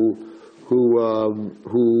Charaim who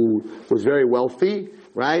was very wealthy,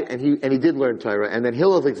 right? And he did learn Torah. And then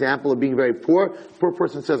Hillel's example of being very poor. Poor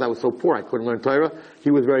person says, I was so poor, I couldn't learn Torah.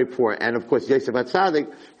 He was very poor. And of course, Yosef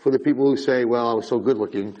HaTzadik, for the people who say, well, I was so good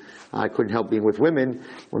looking, I couldn't help being with women.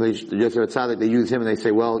 When Yosef HaTzadik, they use him and they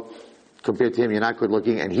say, well, compared to him, you're not good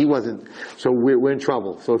looking, and he wasn't. So we're in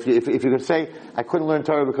trouble. So if you could say, I couldn't learn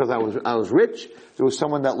Torah because I was rich, there was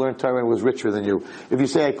someone that learned Torah and was richer than you. If you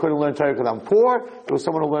say, I couldn't learn Torah because I'm poor, there was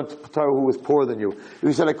someone who learned Torah who was poorer than you. If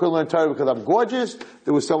you said, I couldn't learn Torah because I'm gorgeous,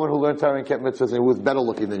 there was someone who learned Torah and kept mitzvahs and who was better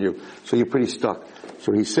looking than you. So you're pretty stuck.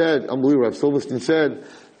 So he said, unbelievable, Rav Silverstein said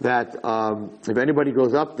that if anybody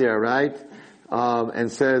goes up there, right,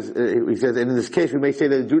 and says, he says, and in this case we may say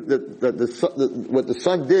that what the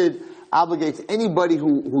son did obligates anybody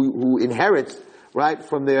who inherits, right,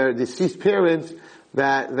 from their deceased parents,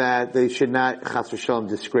 that they should not, chas v'shalom,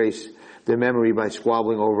 disgrace their memory by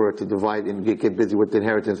squabbling over it to divide and get busy with the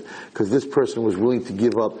inheritance, because this person was willing to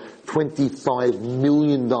give up $25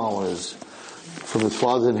 million from his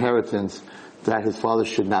father's inheritance that his father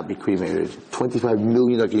should not be cremated. $25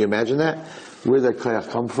 million, can you imagine that? Where did that koyach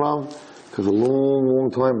come from? Because a long, long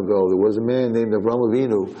time ago, there was a man named Avraham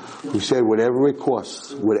Avinu who said, whatever it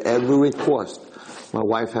costs, my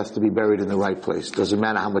wife has to be buried in the right place. Doesn't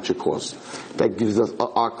matter how much it costs. That gives us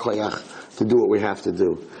our koyach to do what we have to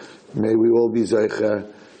do. May we all be zeicha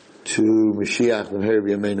to Mashiach v'mher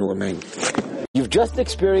b'yameinu, amen. You've just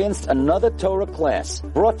experienced another Torah class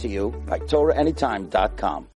brought to you by TorahAnytime.com.